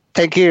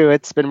 Thank you.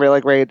 It's been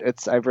really great.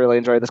 I've really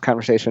enjoyed this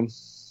conversation.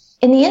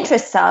 In the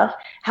interests of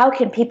how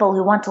can people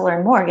who want to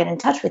learn more get in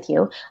touch with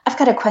you, I've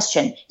got a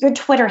question. Your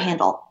Twitter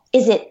handle,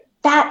 is it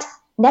Fat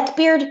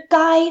Neckbeard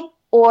Guy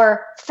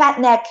or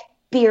Fat Neck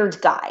Beard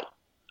Guy?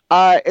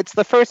 It's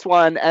the first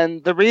one.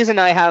 And the reason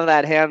I have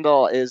that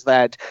handle is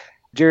that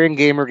during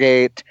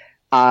Gamergate,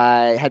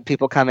 I had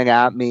people coming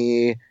at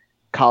me,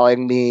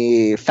 calling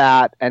me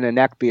fat and a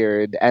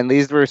neckbeard. And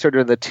these were sort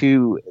of the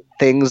two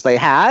things they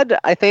had,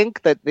 I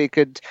think, that they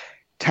could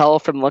tell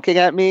from looking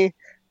at me.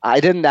 I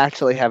didn't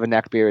actually have a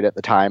neck beard at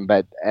the time,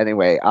 but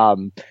anyway,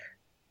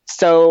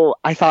 so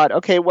I thought,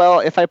 okay, well,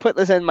 if I put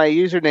this in my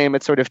username,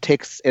 it sort of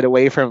takes it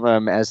away from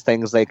them as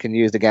things they can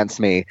use against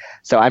me.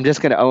 So I'm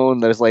just going to own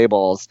those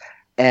labels.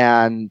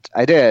 And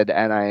I did,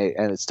 and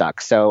it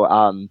stuck. So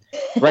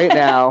right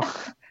now,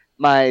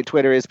 my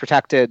Twitter is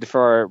protected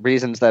for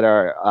reasons that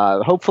are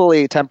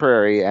hopefully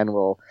temporary, and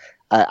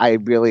I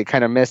really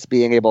kind of miss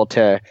being able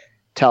to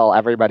tell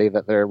everybody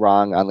that they're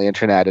wrong on the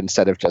internet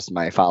instead of just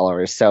my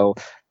followers. So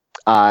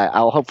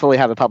I'll hopefully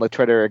have a public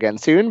Twitter again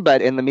soon.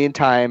 But in the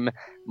meantime,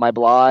 my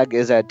blog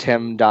is at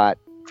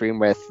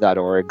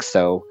tim.dreamwith.org.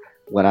 So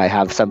when I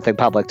have something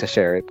public to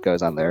share, it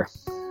goes on there.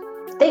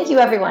 Thank you,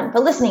 everyone, for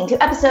listening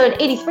to episode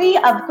 83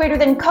 of Greater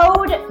Than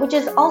Code, which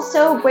is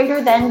also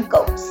greater than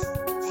goats.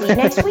 See you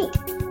next week.